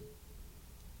connection?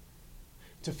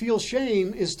 To feel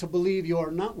shame is to believe you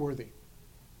are not worthy.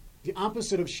 The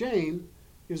opposite of shame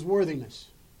is worthiness.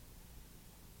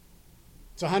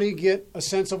 So how do you get a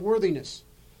sense of worthiness?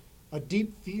 A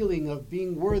deep feeling of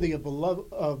being worthy of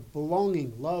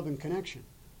belonging, love, and connection.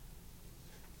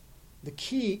 The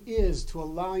key is to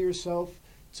allow yourself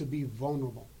to be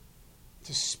vulnerable,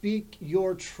 to speak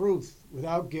your truth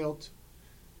without guilt,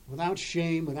 without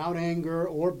shame, without anger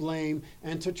or blame,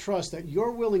 and to trust that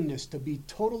your willingness to be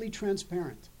totally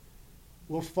transparent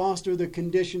will foster the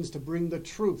conditions to bring the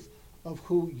truth of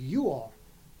who you are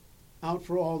out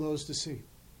for all those to see.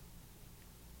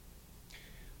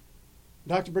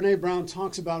 Dr. Brené Brown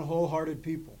talks about wholehearted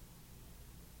people.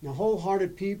 Now,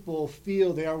 wholehearted people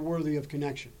feel they are worthy of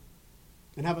connection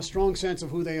and have a strong sense of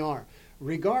who they are,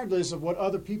 regardless of what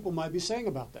other people might be saying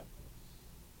about them.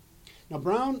 Now,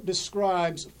 Brown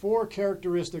describes 4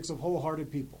 characteristics of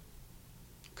wholehearted people: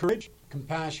 courage,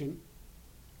 compassion,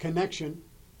 connection,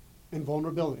 and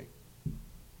vulnerability.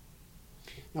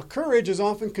 Now, courage is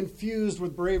often confused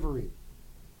with bravery.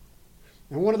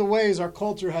 And one of the ways our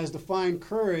culture has defined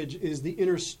courage is the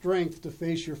inner strength to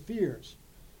face your fears,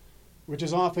 which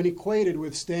is often equated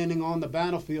with standing on the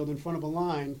battlefield in front of a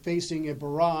line, facing a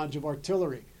barrage of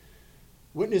artillery,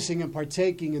 witnessing and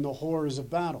partaking in the horrors of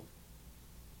battle.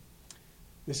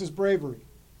 This is bravery.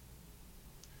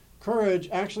 Courage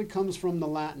actually comes from the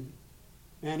Latin,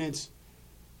 and its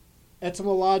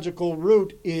etymological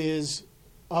root is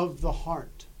of the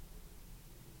heart.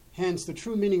 Hence, the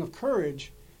true meaning of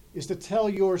courage is to tell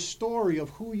your story of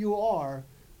who you are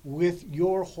with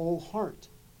your whole heart.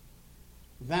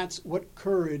 That's what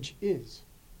courage is.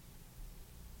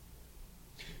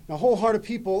 Now, wholehearted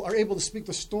people are able to speak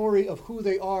the story of who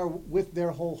they are with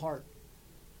their whole heart.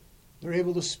 They're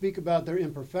able to speak about their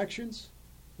imperfections,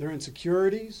 their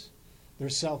insecurities, their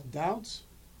self-doubts,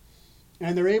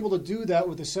 and they're able to do that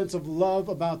with a sense of love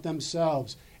about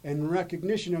themselves and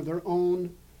recognition of their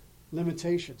own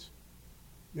limitations.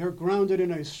 They're grounded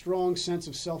in a strong sense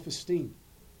of self-esteem.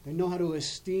 They know how to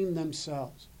esteem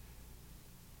themselves.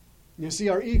 You see,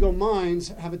 our ego minds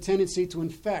have a tendency to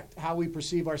infect how we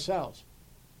perceive ourselves.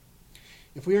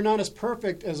 If we are not as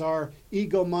perfect as our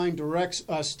ego mind directs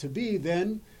us to be,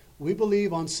 then we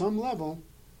believe on some level,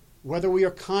 whether we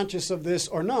are conscious of this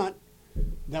or not,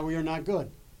 that we are not good.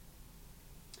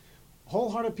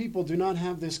 Wholehearted people do not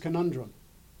have this conundrum.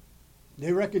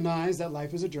 They recognize that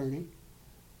life is a journey.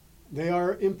 They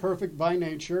are imperfect by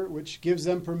nature, which gives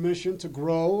them permission to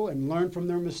grow and learn from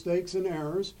their mistakes and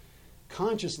errors,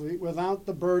 consciously without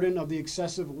the burden of the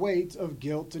excessive weight of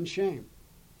guilt and shame.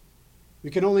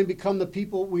 We can only become the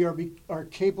people we are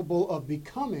capable of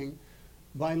becoming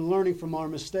by learning from our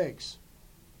mistakes.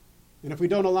 And if we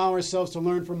don't allow ourselves to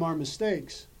learn from our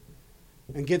mistakes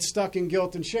and get stuck in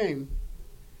guilt and shame,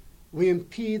 we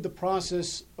impede the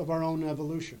process of our own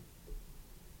evolution.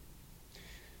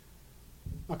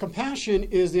 Now, compassion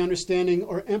is the understanding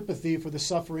or empathy for the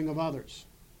suffering of others.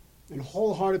 And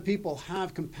wholehearted people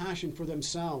have compassion for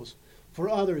themselves, for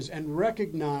others, and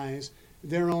recognize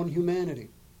their own humanity.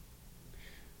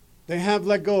 They have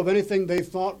let go of anything they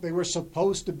thought they were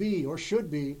supposed to be or should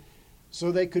be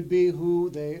so they could be who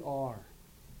they are.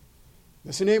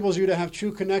 This enables you to have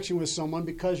true connection with someone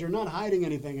because you're not hiding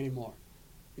anything anymore.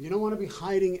 You don't want to be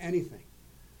hiding anything.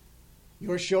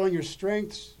 You're showing your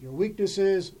strengths, your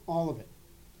weaknesses, all of it.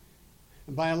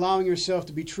 And by allowing yourself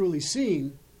to be truly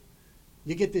seen,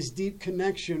 you get this deep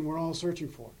connection we're all searching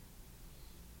for.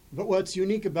 But what's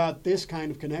unique about this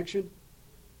kind of connection,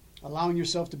 allowing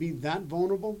yourself to be that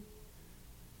vulnerable,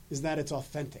 is that it's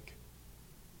authentic.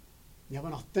 You have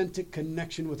an authentic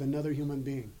connection with another human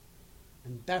being.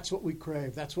 And that's what we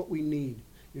crave. That's what we need.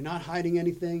 You're not hiding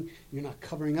anything. You're not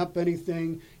covering up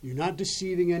anything. You're not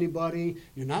deceiving anybody.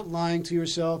 You're not lying to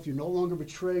yourself. You're no longer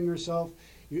betraying yourself.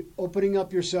 You're opening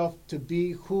up yourself to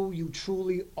be who you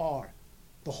truly are,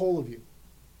 the whole of you.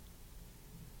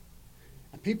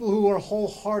 And people who are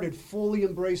wholehearted fully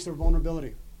embrace their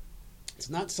vulnerability. It's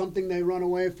not something they run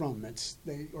away from.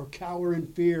 Or cower in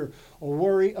fear or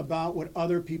worry about what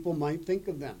other people might think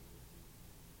of them.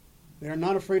 They are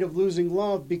not afraid of losing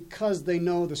love because they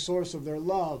know the source of their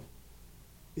love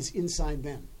is inside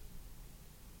them.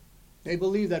 They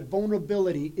believe that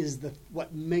vulnerability is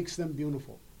what makes them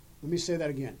beautiful. Let me say that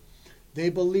again. They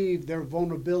believe their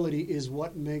vulnerability is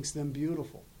what makes them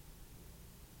beautiful.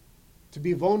 To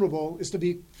be vulnerable is to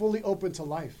be fully open to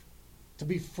life, to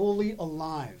be fully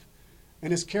alive,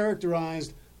 and is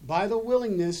characterized by the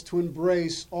willingness to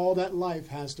embrace all that life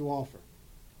has to offer.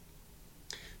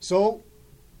 So,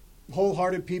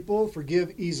 wholehearted people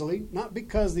forgive easily, not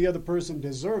because the other person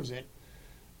deserves it,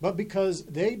 but because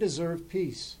they deserve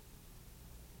peace.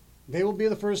 They will be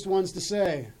the first ones to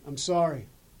say, "I'm sorry,"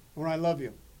 or "I love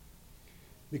you,"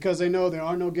 because they know there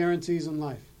are no guarantees in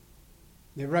life.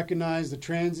 They recognize the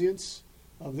transience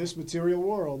of this material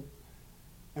world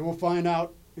and will find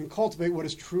out and cultivate what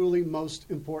is truly most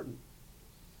important.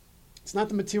 It's not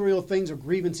the material things or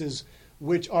grievances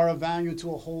which are of value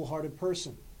to a wholehearted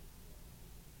person.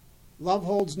 Love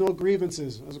holds no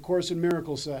grievances, as A Course in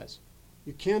Miracles says.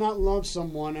 You cannot love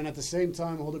someone and at the same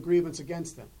time hold a grievance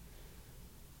against them.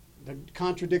 They're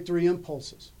contradictory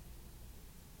impulses.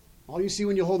 All you see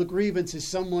when you hold a grievance is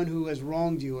someone who has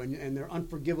wronged you and they're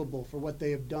unforgivable for what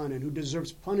they have done and who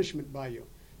deserves punishment by you.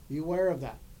 Be aware of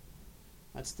that.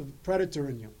 That's the predator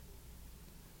in you.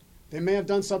 They may have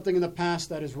done something in the past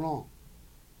that is wrong.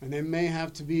 And they may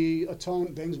have to be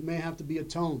atoned. Things may have to be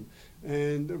atoned.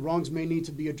 And the wrongs may need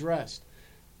to be addressed.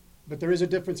 But there is a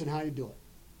difference in how you do it.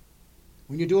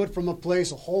 When you do it from a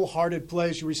place, a wholehearted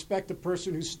place, you respect the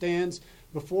person who stands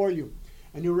before you.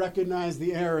 And you recognize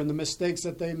the error and the mistakes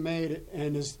that they made.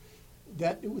 And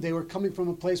that they were coming from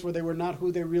a place where they were not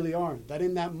who they really are. That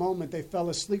in that moment they fell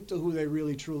asleep to who they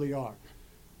really truly are.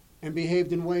 And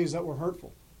behaved in ways that were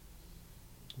hurtful.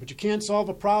 But you can't solve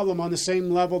a problem on the same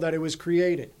level that it was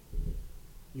created.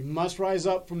 You must rise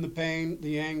up from the pain,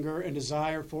 the anger, and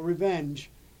desire for revenge.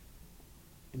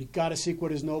 And you've got to seek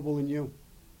what is noble in you.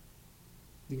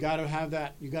 You've got to have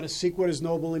that. You've got to seek what is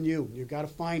noble in you. You've got to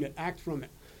find it. Act from it.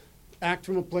 Act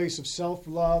from a place of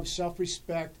self-love,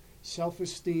 self-respect,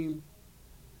 self-esteem.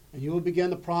 And you will begin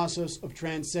the process of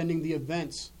transcending the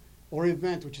event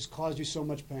which has caused you so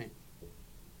much pain.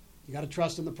 You got to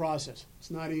trust in the process.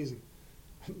 It's not easy.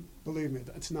 Believe me,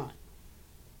 it's not.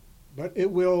 But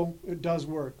it does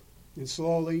work. And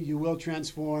slowly you will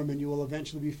transform and you will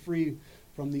eventually be free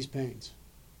from these pains.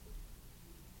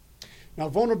 Now,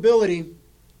 vulnerability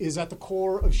is at the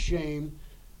core of shame,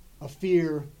 of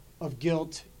fear, of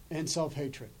guilt, and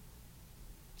self-hatred.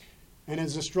 And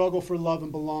is a struggle for love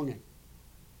and belonging.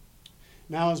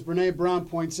 Now, as Brene Brown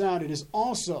points out, it is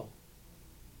also,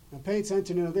 now pay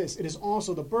attention to this, it is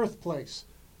also the birthplace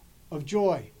of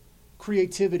joy,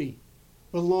 creativity,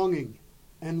 belonging,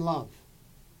 and love.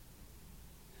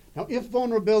 Now, if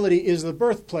vulnerability is the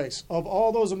birthplace of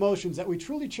all those emotions that we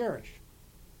truly cherish,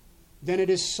 then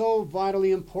it is so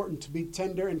vitally important to be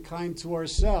tender and kind to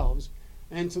ourselves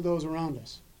and to those around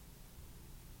us.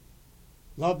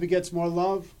 Love begets more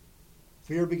love.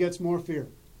 Fear begets more fear.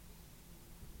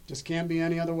 Just can't be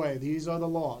any other way. These are the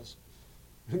laws.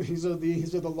 These are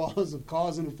the laws of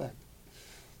cause and effect.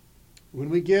 When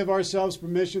we give ourselves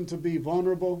permission to be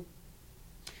vulnerable,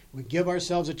 we give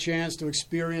ourselves a chance to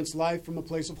experience life from a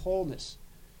place of wholeness,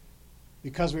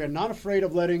 because we are not afraid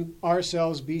of letting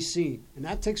ourselves be seen. And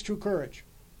that takes true courage.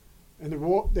 And the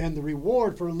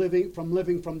reward for living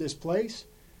from this place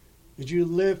is you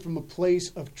live from a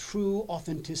place of true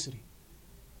authenticity.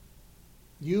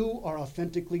 You are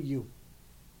authentically you.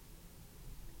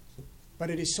 But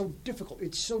it is so difficult.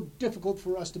 It's so difficult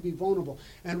for us to be vulnerable.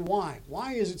 And why?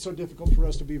 Why is it so difficult for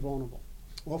us to be vulnerable?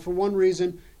 Well, for one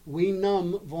reason, we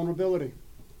numb vulnerability.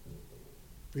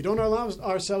 We don't allow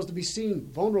ourselves to be seen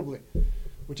vulnerably,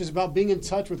 which is about being in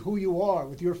touch with who you are,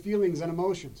 with your feelings and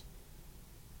emotions.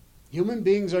 Human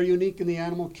beings are unique in the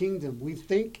animal kingdom. We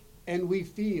think and we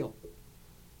feel.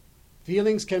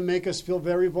 Feelings can make us feel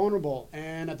very vulnerable,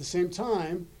 and at the same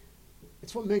time,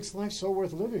 it's what makes life so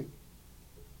worth living.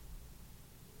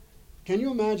 Can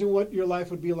you imagine what your life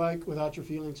would be like without your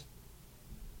feelings?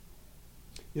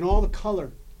 You know, all the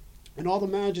color and all the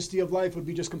majesty of life would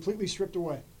be just completely stripped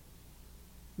away.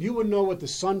 You wouldn't know what the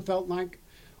sun felt like,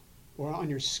 or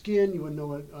on your skin. You wouldn't know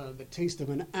what the taste of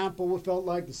an apple felt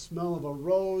like, the smell of a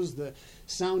rose, the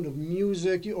sound of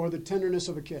music, or the tenderness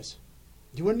of a kiss.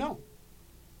 You wouldn't know.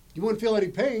 You wouldn't feel any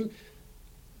pain,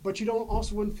 but you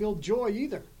also wouldn't feel joy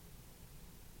either.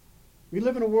 We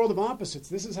live in a world of opposites.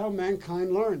 This is how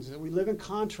mankind learns, that we live in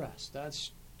contrast.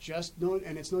 That's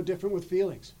and it's no different with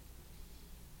feelings.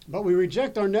 But we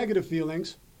reject our negative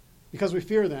feelings because we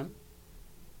fear them,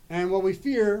 and what we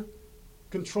fear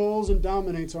controls and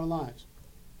dominates our lives.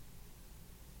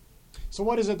 So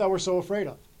what is it that we're so afraid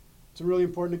of? It's really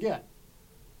important to get.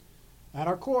 At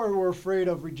our core, we're afraid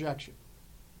of rejection.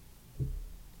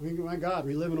 My God,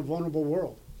 we live in a vulnerable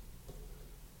world.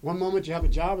 One moment you have a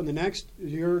job, and the next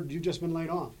you've just been laid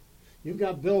off. You've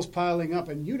got bills piling up,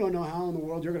 and you don't know how in the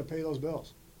world you're going to pay those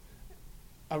bills.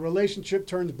 A relationship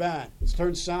turns bad, it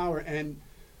turns sour, and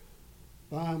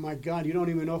oh my God, you don't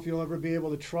even know if you'll ever be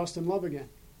able to trust and love again.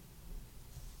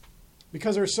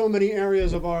 Because there are so many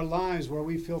areas of our lives where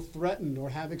we feel threatened or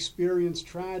have experienced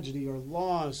tragedy or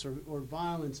loss or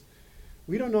violence.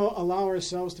 We don't allow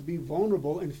ourselves to be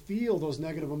vulnerable and feel those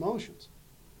negative emotions.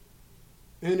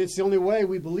 And it's the only way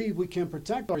we believe we can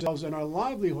protect ourselves and our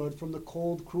livelihood from the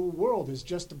cold, cruel world, is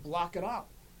just to block it out.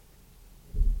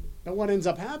 And what ends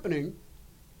up happening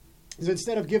is,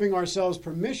 instead of giving ourselves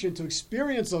permission to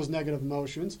experience those negative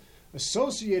emotions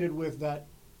associated with that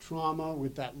trauma,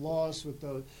 with that loss, with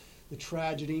the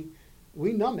tragedy,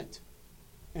 we numb it.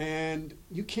 And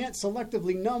you can't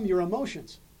selectively numb your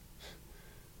emotions.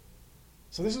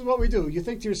 So this is what we do. You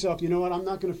think to yourself, you know what, I'm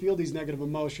not going to feel these negative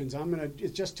emotions.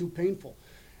 It's just too painful.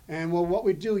 And well, what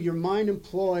we do, your mind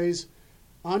employs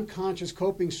unconscious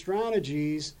coping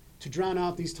strategies to drown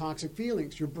out these toxic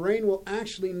feelings. Your brain will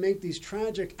actually make these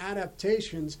tragic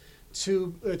adaptations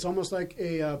it's almost like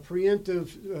a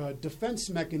preemptive defense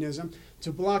mechanism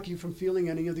to block you from feeling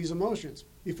any of these emotions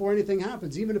before anything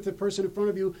happens. Even if the person in front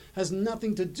of you has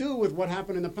nothing to do with what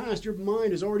happened in the past, your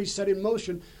mind has already set in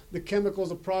motion the chemicals,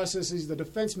 the processes, the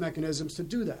defense mechanisms to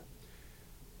do that.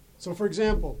 So, for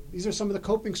example, these are some of the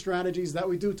coping strategies that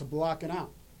we do to block it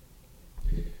out.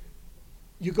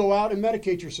 You go out and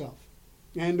medicate yourself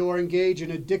and or engage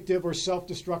in addictive or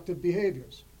self-destructive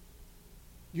behaviors.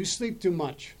 You sleep too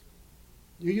much.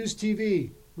 You use TV,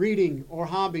 reading, or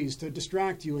hobbies to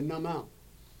distract you and numb out.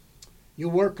 You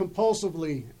work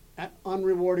compulsively at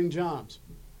unrewarding jobs.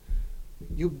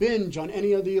 You binge on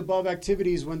any of the above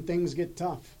activities when things get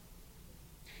tough.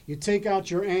 You take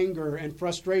out your anger and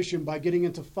frustration by getting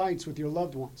into fights with your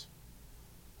loved ones.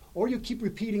 Or you keep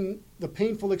repeating the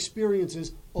painful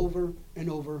experiences over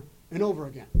and over and over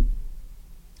again.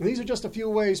 And these are just a few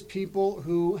ways people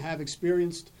who have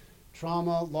experienced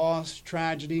trauma, loss,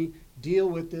 tragedy, deal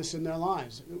with this in their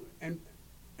lives.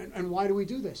 And why do we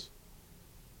do this?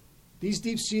 These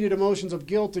deep-seated emotions of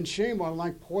guilt and shame are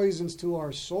like poisons to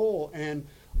our soul, and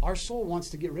our soul wants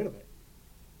to get rid of it.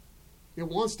 It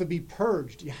wants to be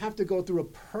purged. You have to go through a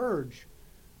purge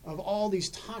of all these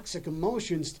toxic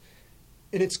emotions,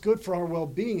 and it's good for our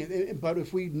well-being. But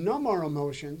if we numb our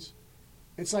emotions,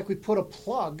 it's like we put a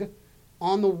plug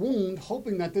on the wound,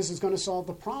 hoping that this is going to solve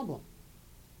the problem.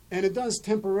 And it does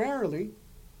temporarily,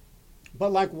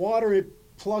 but like water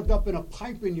plugged up in a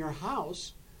pipe in your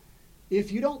house, if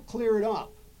you don't clear it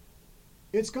up,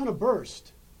 it's going to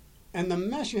burst. And the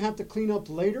mess you have to clean up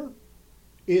later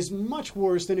is much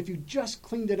worse than if you just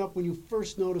cleaned it up when you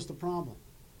first noticed the problem.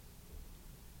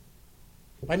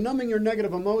 By numbing your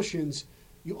negative emotions,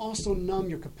 you also numb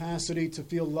your capacity to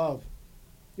feel love,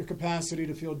 your capacity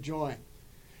to feel joy,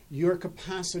 your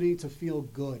capacity to feel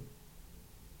good.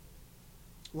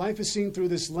 Life is seen through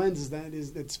this lens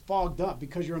that's fogged up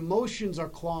because your emotions are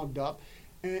clogged up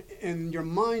and your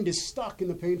mind is stuck in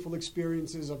the painful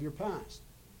experiences of your past.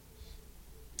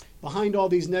 Behind all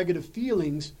these negative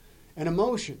feelings and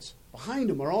emotions, behind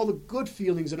them are all the good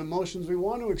feelings and emotions we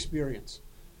want to experience.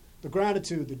 The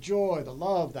gratitude, the joy, the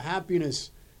love, the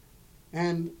happiness,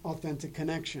 and authentic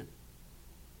connection.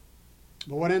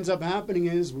 But what ends up happening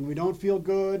is when we don't feel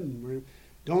good and we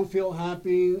don't feel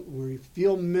happy, we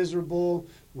feel miserable,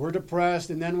 we're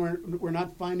depressed, and then we're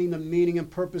not finding the meaning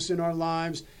and purpose in our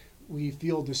lives. We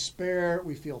feel despair,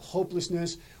 we feel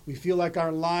hopelessness, we feel like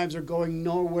our lives are going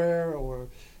nowhere, or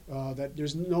that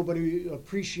there's nobody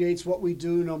appreciates what we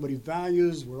do, nobody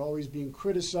values, we're always being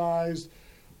criticized.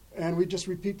 And we just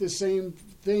repeat the same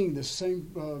thing, the same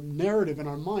narrative in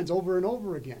our minds over and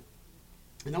over again.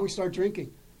 And then we start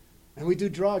drinking. And we do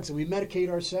drugs. And we medicate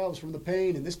ourselves from the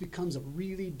pain. And this becomes a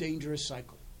really dangerous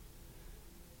cycle.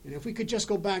 And if we could just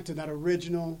go back to that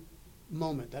original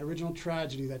moment, that original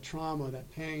tragedy, that trauma,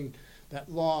 that pain, that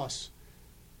loss,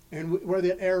 and where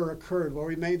that error occurred, where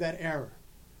we made that error.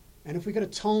 And if we could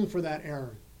atone for that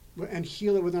error and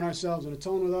heal it within ourselves and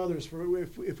atone with others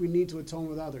if we need to atone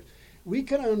with others, we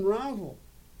can unravel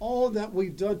all that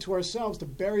we've done to ourselves to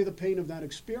bury the pain of that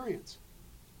experience.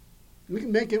 We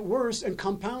can make it worse and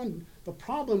compound the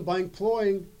problem by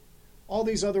employing all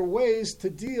these other ways to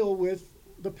deal with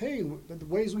the pain, the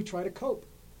ways we try to cope.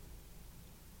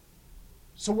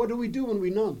 So what do we do when we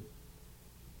numb?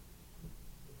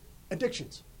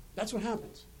 Addictions. That's what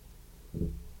happens.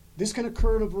 This can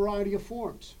occur in a variety of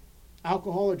forms.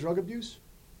 Alcohol or drug abuse,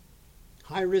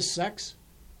 high-risk sex,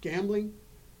 gambling,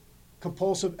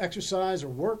 compulsive exercise or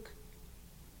work,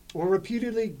 or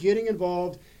repeatedly getting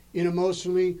involved in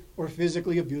emotionally or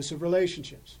physically abusive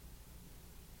relationships.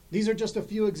 These are just a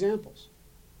few examples.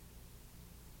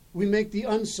 We make the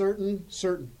uncertain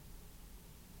certain.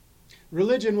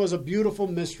 Religion was a beautiful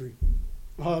mystery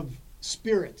of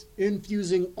spirit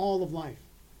infusing all of life.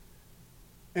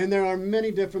 And there are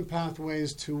many different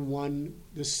pathways to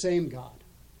the same God.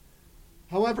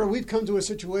 However, we've come to a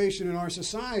situation in our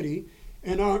society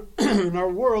in our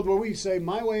world where we say,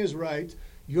 my way is right,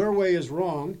 your way is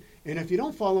wrong, and if you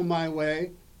don't follow my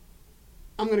way,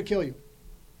 I'm going to kill you.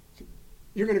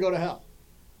 You're going to go to hell.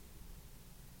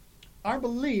 Our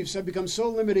beliefs have become so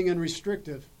limiting and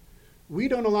restrictive, we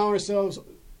don't allow ourselves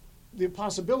the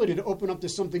possibility to open up to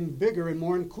something bigger and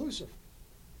more inclusive.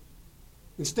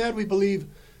 Instead, we believe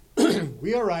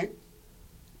we are right,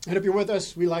 and if you're with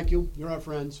us, we like you, you're our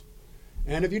friends,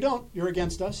 and if you don't, you're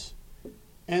against us.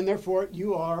 And therefore,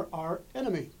 you are our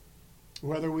enemy,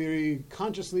 whether we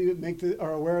consciously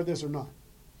are aware of this or not.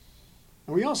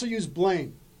 And we also use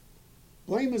blame.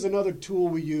 Blame is another tool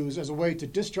we use as a way to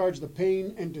discharge the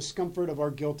pain and discomfort of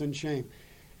our guilt and shame.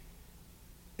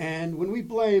 And when we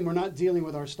blame, we're not dealing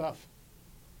with our stuff.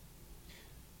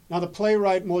 Now, the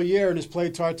playwright Molière in his play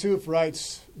Tartuffe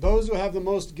writes, those who have the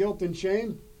most guilt and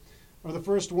shame are the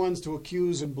first ones to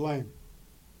accuse and blame.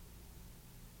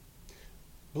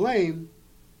 Blame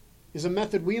is a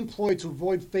method we employ to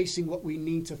avoid facing what we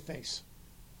need to face.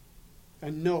 I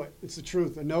know it. It's the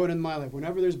truth. I know it in my life.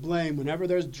 Whenever there's blame, whenever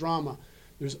there's drama,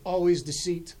 there's always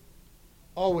deceit.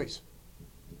 Always.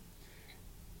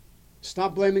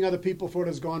 Stop blaming other people for what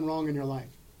has gone wrong in your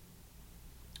life.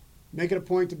 Make it a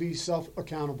point to be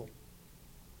self-accountable.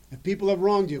 If people have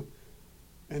wronged you,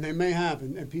 and they may have,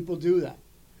 and people do that,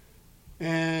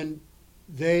 and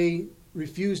they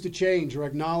refuse to change or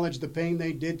acknowledge the pain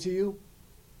they did to you,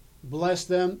 bless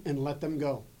them and let them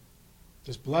go.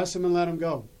 Just bless them and let them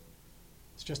go.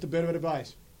 It's just a bit of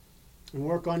advice. And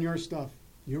work on your stuff.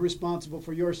 You're responsible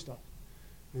for your stuff.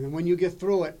 And then when you get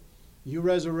through it, you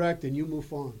resurrect and you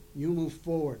move on. You move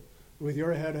forward with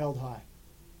your head held high.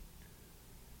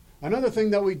 Another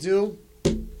thing that we do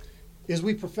is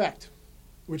we perfect,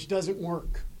 which doesn't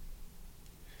work.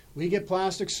 We get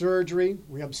plastic surgery.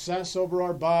 We obsess over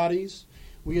our bodies.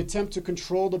 We attempt to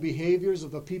control the behaviors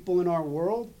of the people in our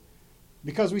world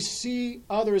because we see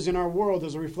others in our world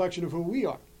as a reflection of who we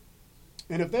are.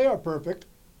 And if they are perfect,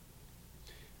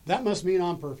 that must mean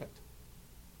I'm perfect.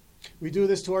 We do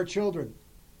this to our children.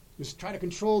 We just try to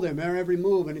control them, their every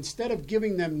move. And instead of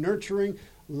giving them nurturing,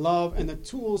 love, and the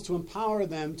tools to empower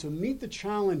them to meet the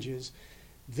challenges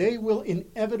they will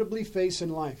inevitably face in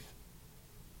life,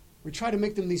 we try to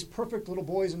make them these perfect little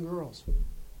boys and girls.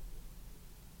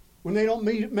 When they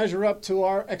don't measure up to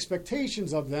our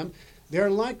expectations of them, they're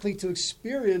likely to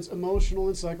experience emotional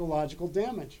and psychological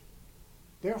damage.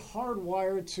 They're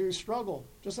hardwired to struggle,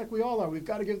 just like we all are. We've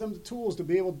got to give them the tools to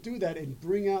be able to do that and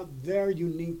bring out their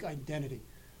unique identity,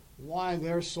 why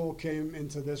their soul came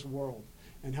into this world,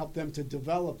 and help them to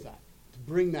develop that. to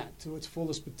bring that to its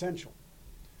fullest potential.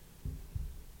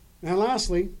 And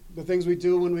lastly, the things we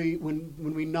do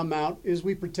when we numb out is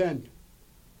we pretend.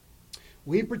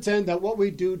 We pretend that what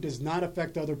we do does not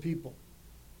affect other people.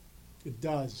 It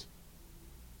does.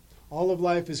 All of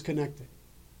life is connected.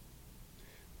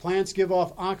 Plants give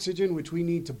off oxygen, which we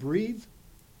need to breathe,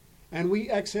 and we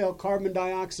exhale carbon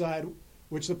dioxide,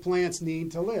 which the plants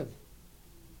need to live.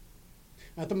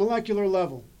 At the molecular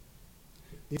level,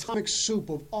 the atomic soup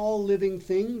of all living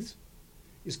things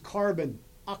is carbon,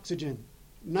 oxygen,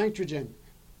 nitrogen,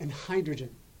 and hydrogen.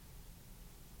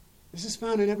 This is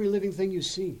found in every living thing you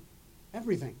see.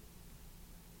 Everything.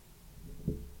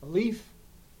 A leaf,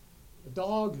 a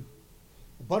dog,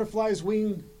 a butterfly's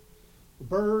wing, a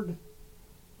bird,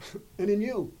 and in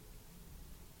you.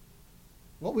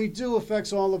 What we do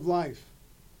affects all of life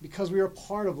because we are a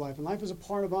part of life, and life is a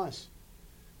part of us.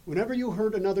 Whenever you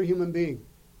hurt another human being,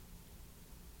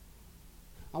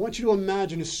 I want you to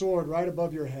imagine a sword right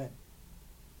above your head.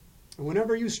 And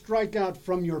whenever you strike out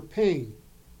from your pain,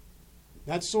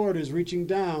 that sword is reaching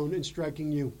down and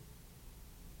striking you.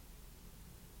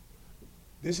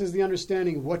 This is the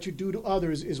understanding of what you do to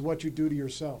others is what you do to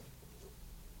yourself.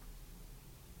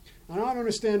 I don't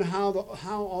understand how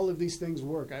all of these things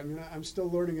work. I mean, I'm still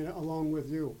learning it along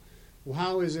with you. Well,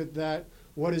 how is it that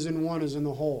what is in one is in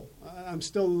the whole? I'm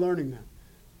still learning that.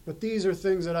 But these are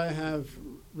things that I have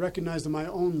recognized in my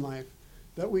own life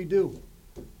that we do.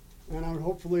 And I would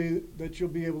hopefully that you'll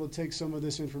be able to take some of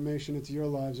this information into your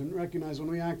lives and recognize when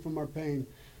we act from our pain,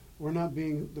 we're not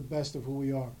being the best of who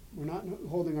we are. We're not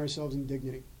holding ourselves in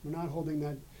dignity. We're not holding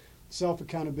that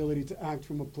self-accountability to act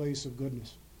from a place of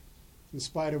goodness, in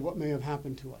spite of what may have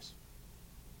happened to us.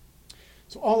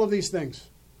 So all of these things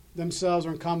themselves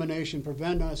or in combination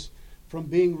prevent us from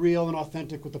being real and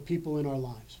authentic with the people in our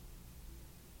lives.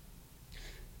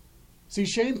 See,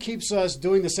 shame keeps us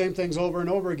doing the same things over and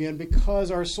over again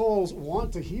because our souls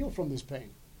want to heal from this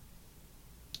pain.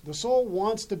 The soul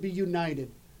wants to be united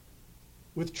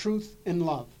with truth and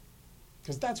love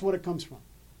because that's what it comes from.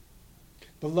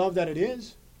 The love that it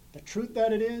is, the truth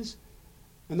that it is,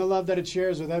 and the love that it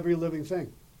shares with every living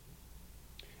thing.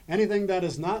 Anything that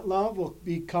is not love will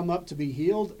come up to be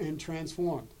healed and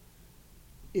transformed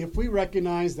if we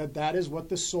recognize that that is what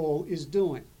the soul is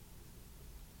doing.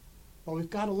 But we've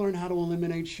got to learn how to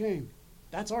eliminate shame.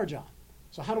 That's our job.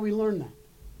 So how do we learn that?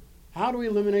 How do we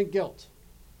eliminate guilt?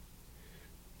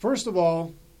 First of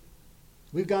all,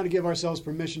 we've got to give ourselves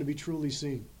permission to be truly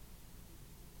seen.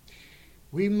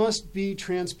 We must be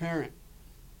transparent.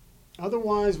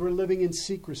 Otherwise, we're living in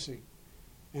secrecy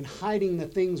and hiding the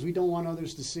things we don't want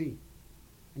others to see.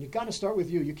 And you've got to start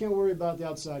with you. You can't worry about the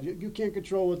outside. You can't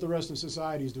control what the rest of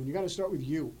society is doing. You've got to start with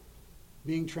you.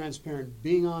 Being transparent,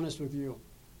 being honest with you,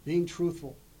 being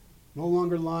truthful, no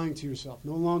longer lying to yourself,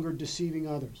 no longer deceiving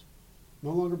others,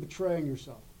 no longer betraying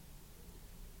yourself.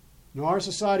 Now, our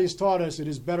society has taught us it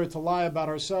is better to lie about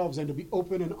ourselves than to be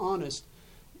open and honest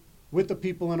with the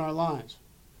people in our lives.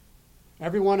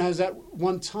 Everyone has at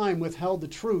one time withheld the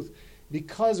truth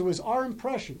because it was our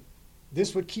impression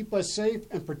this would keep us safe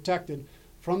and protected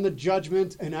from the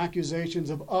judgment and accusations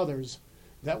of others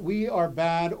that we are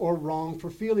bad or wrong for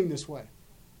feeling this way,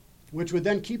 which would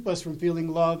then keep us from feeling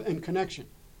love and connection.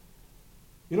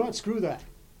 You know what? Screw that.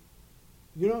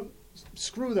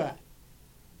 Screw that.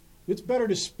 It's better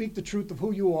to speak the truth of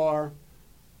who you are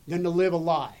than to live a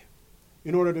lie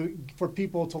in order for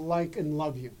people to like and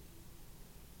love you.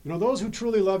 Those who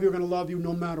truly love you are going to love you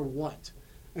no matter what.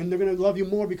 And they're going to love you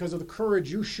more because of the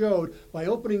courage you showed by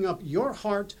opening up your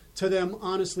heart to them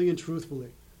honestly and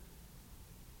truthfully.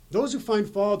 Those who find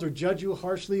fault or judge you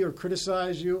harshly or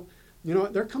criticize you,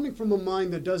 they're coming from a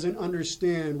mind that doesn't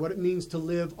understand what it means to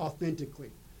live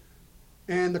authentically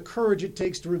and the courage it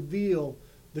takes to reveal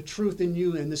the truth in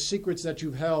you and the secrets that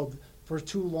you've held for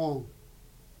too long.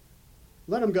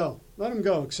 Let them go. Let them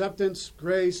go. Acceptance,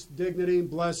 grace, dignity,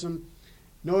 bless them,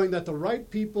 knowing that the right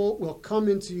people will come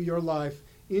into your life,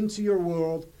 into your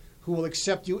world, who will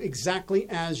accept you exactly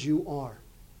as you are.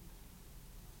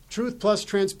 Truth plus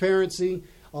transparency,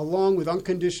 along with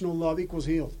unconditional love, equals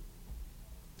healed.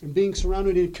 And being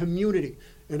surrounded in community,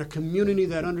 and a community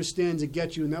that understands and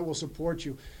gets you and that will support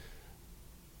you.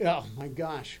 Oh my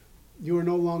gosh, you are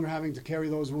no longer having to carry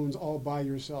those wounds all by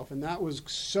yourself. And that was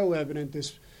so evident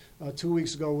this 2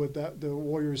 weeks ago with the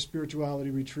Warriors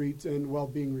Spirituality Retreat and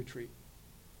Well-Being Retreat.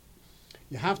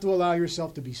 You have to allow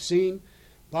yourself to be seen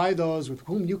by those with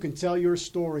whom you can tell your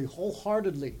story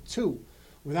wholeheartedly to,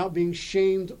 without being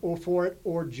shamed for it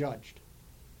or judged.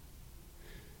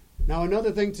 Now,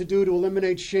 another thing to do to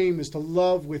eliminate shame is to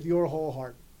love with your whole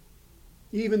heart,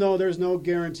 even though there's no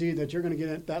guarantee that you're going to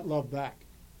get that love back.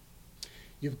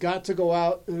 You've got to go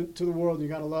out into the world and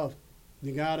you got to love.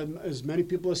 You got to, as many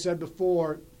people have said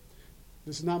before,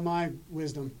 this is not my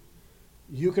wisdom.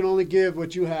 You can only give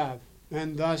what you have.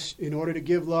 And thus, in order to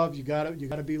give love, you got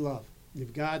to be love.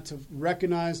 You've got to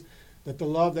recognize that the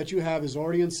love that you have is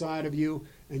already inside of you,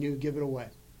 and you give it away.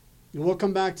 It will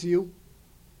come back to you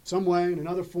some way, in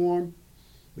another form,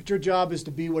 but your job is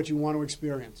to be what you want to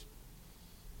experience.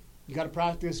 You got to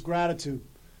practice gratitude,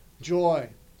 joy,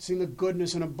 seeing the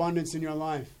goodness and abundance in your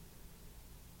life.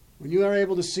 When you are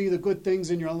able to see the good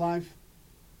things in your life,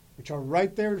 which are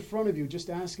right there in front of you, just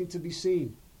asking to be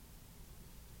seen,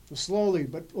 so slowly,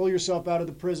 but pull yourself out of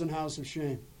the prison house of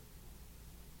shame.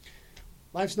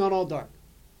 Life's not all dark.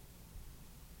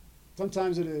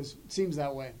 Sometimes it is. It seems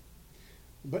that way.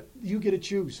 But you get to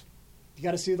choose. You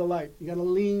got to see the light. You got to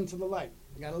lean to the light.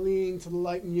 You got to lean to the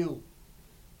light in you.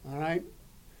 All right?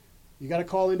 You got to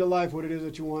call into life what it is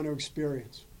that you want to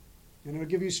experience. And it'll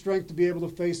give you strength to be able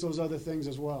to face those other things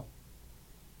as well.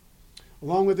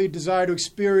 Along with the desire to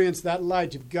experience that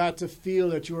light, you've got to feel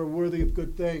that you are worthy of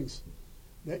good things.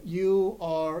 That you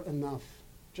are enough,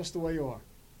 just the way you are.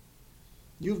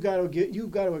 You've got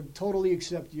to totally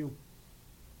accept you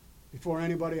before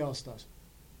anybody else does.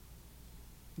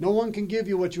 No one can give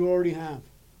you what you already have.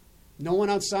 No one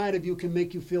outside of you can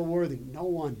make you feel worthy. No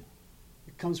one.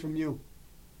 It comes from you.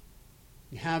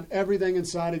 You have everything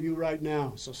inside of you right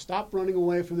now. So stop running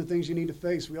away from the things you need to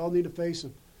face. We all need to face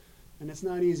them. And it's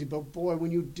not easy, but boy, when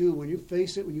you do, when you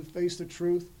face it, when you face the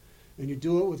truth, and you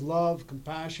do it with love,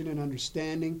 compassion, and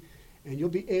understanding, and you'll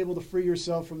be able to free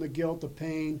yourself from the guilt, the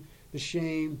pain, the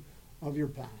shame of your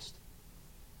past.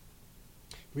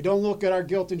 If we don't look at our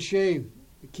guilt and shame,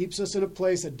 it keeps us in a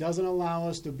place that doesn't allow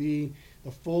us to be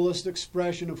the fullest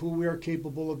expression of who we are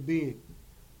capable of being.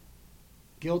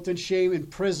 Guilt and shame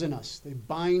imprison us. They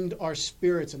bind our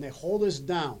spirits and they hold us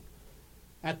down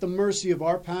at the mercy of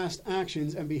our past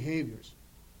actions and behaviors.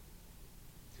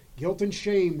 Guilt and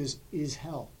shame is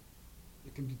hell.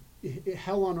 It can be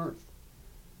hell on earth.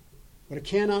 But it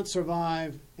cannot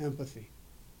survive empathy.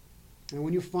 And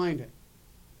when you find it,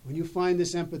 when you find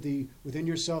this empathy within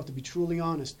yourself to be truly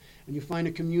honest, and you find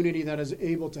a community that is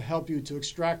able to help you to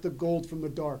extract the gold from the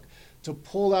dark, to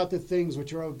pull out the things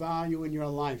which are of value in your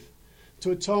life,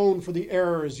 to atone for the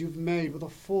errors you've made with a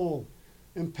full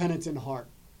and penitent heart,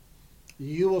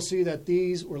 you will see that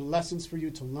these were lessons for you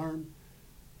to learn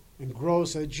and grow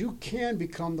so that you can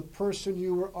become the person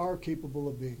you are capable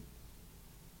of being.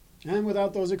 And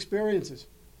without those experiences,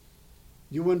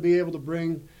 you wouldn't be able to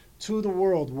bring to the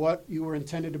world what you were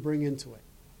intended to bring into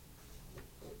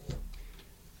it.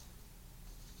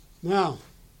 Now,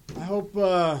 I hope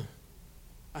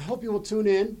you will tune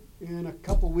in. In a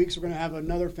couple of weeks, we're going to have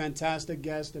another fantastic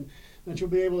guest, and that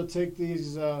you'll be able to take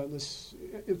this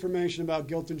information about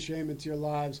guilt and shame into your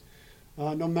lives,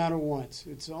 no matter what.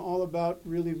 It's all about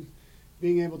really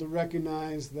being able to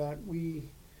recognize that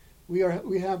we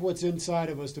have what's inside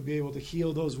of us to be able to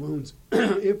heal those wounds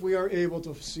if we are able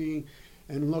to see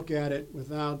and look at it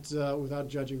without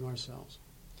judging ourselves.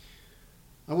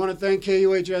 I want to thank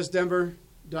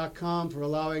KUHSdenver.com for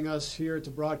allowing us here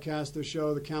to broadcast the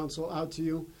show, The Council, out to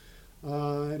you.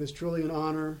 It is truly an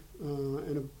honor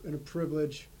and a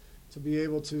privilege to be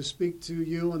able to speak to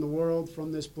you and the world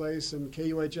from this place. And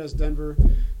KUHS Denver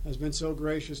has been so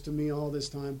gracious to me all this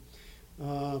time.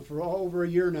 For over a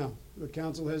year now. The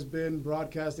Council has been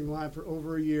broadcasting live for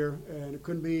over a year, and it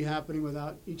couldn't be happening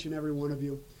without each and every one of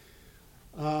you.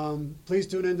 Please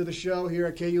tune into the show here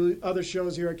at other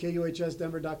shows here at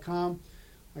KUHSdenver.com.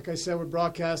 Like I said, we're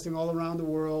broadcasting all around the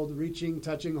world, reaching,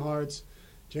 touching hearts,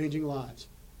 changing lives.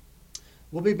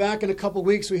 We'll be back in a couple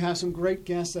weeks. We have some great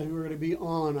guests that we're going to be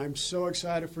on. I'm so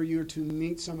excited for you to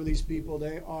meet some of these people.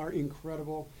 They are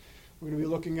incredible. We're going to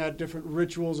be looking at different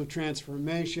rituals of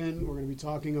transformation. We're going to be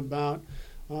talking about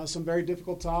some very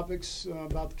difficult topics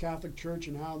about the Catholic Church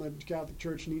and how the Catholic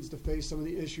Church needs to face some of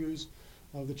the issues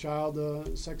of the child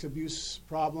sex abuse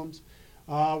problems.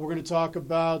 We're going to talk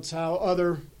about how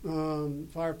other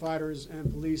firefighters and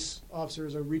police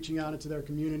officers are reaching out into their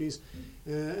communities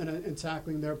and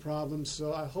tackling their problems.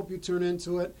 So I hope you tune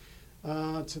into it,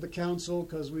 to the Council,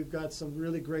 because we've got some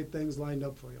really great things lined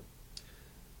up for you.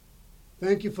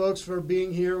 Thank you, folks, for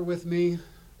being here with me.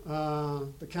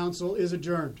 The Council is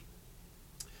adjourned.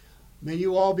 May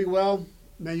you all be well.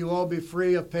 May you all be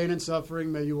free of pain and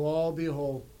suffering. May you all be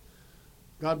whole.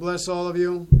 God bless all of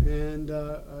you, and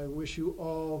I wish you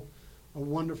all a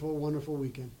wonderful, wonderful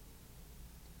weekend.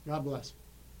 God bless.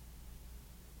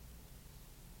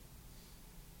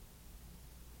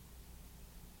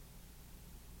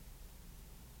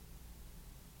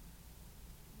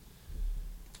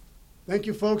 Thank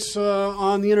you, folks,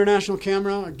 on the international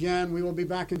camera. Again, we will be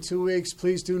back in 2 weeks.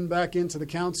 Please tune back into the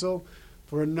Council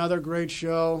for another great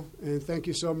show. And thank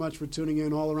you so much for tuning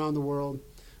in all around the world.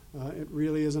 It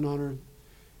really is an honor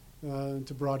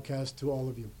to broadcast to all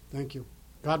of you. Thank you.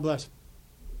 God bless.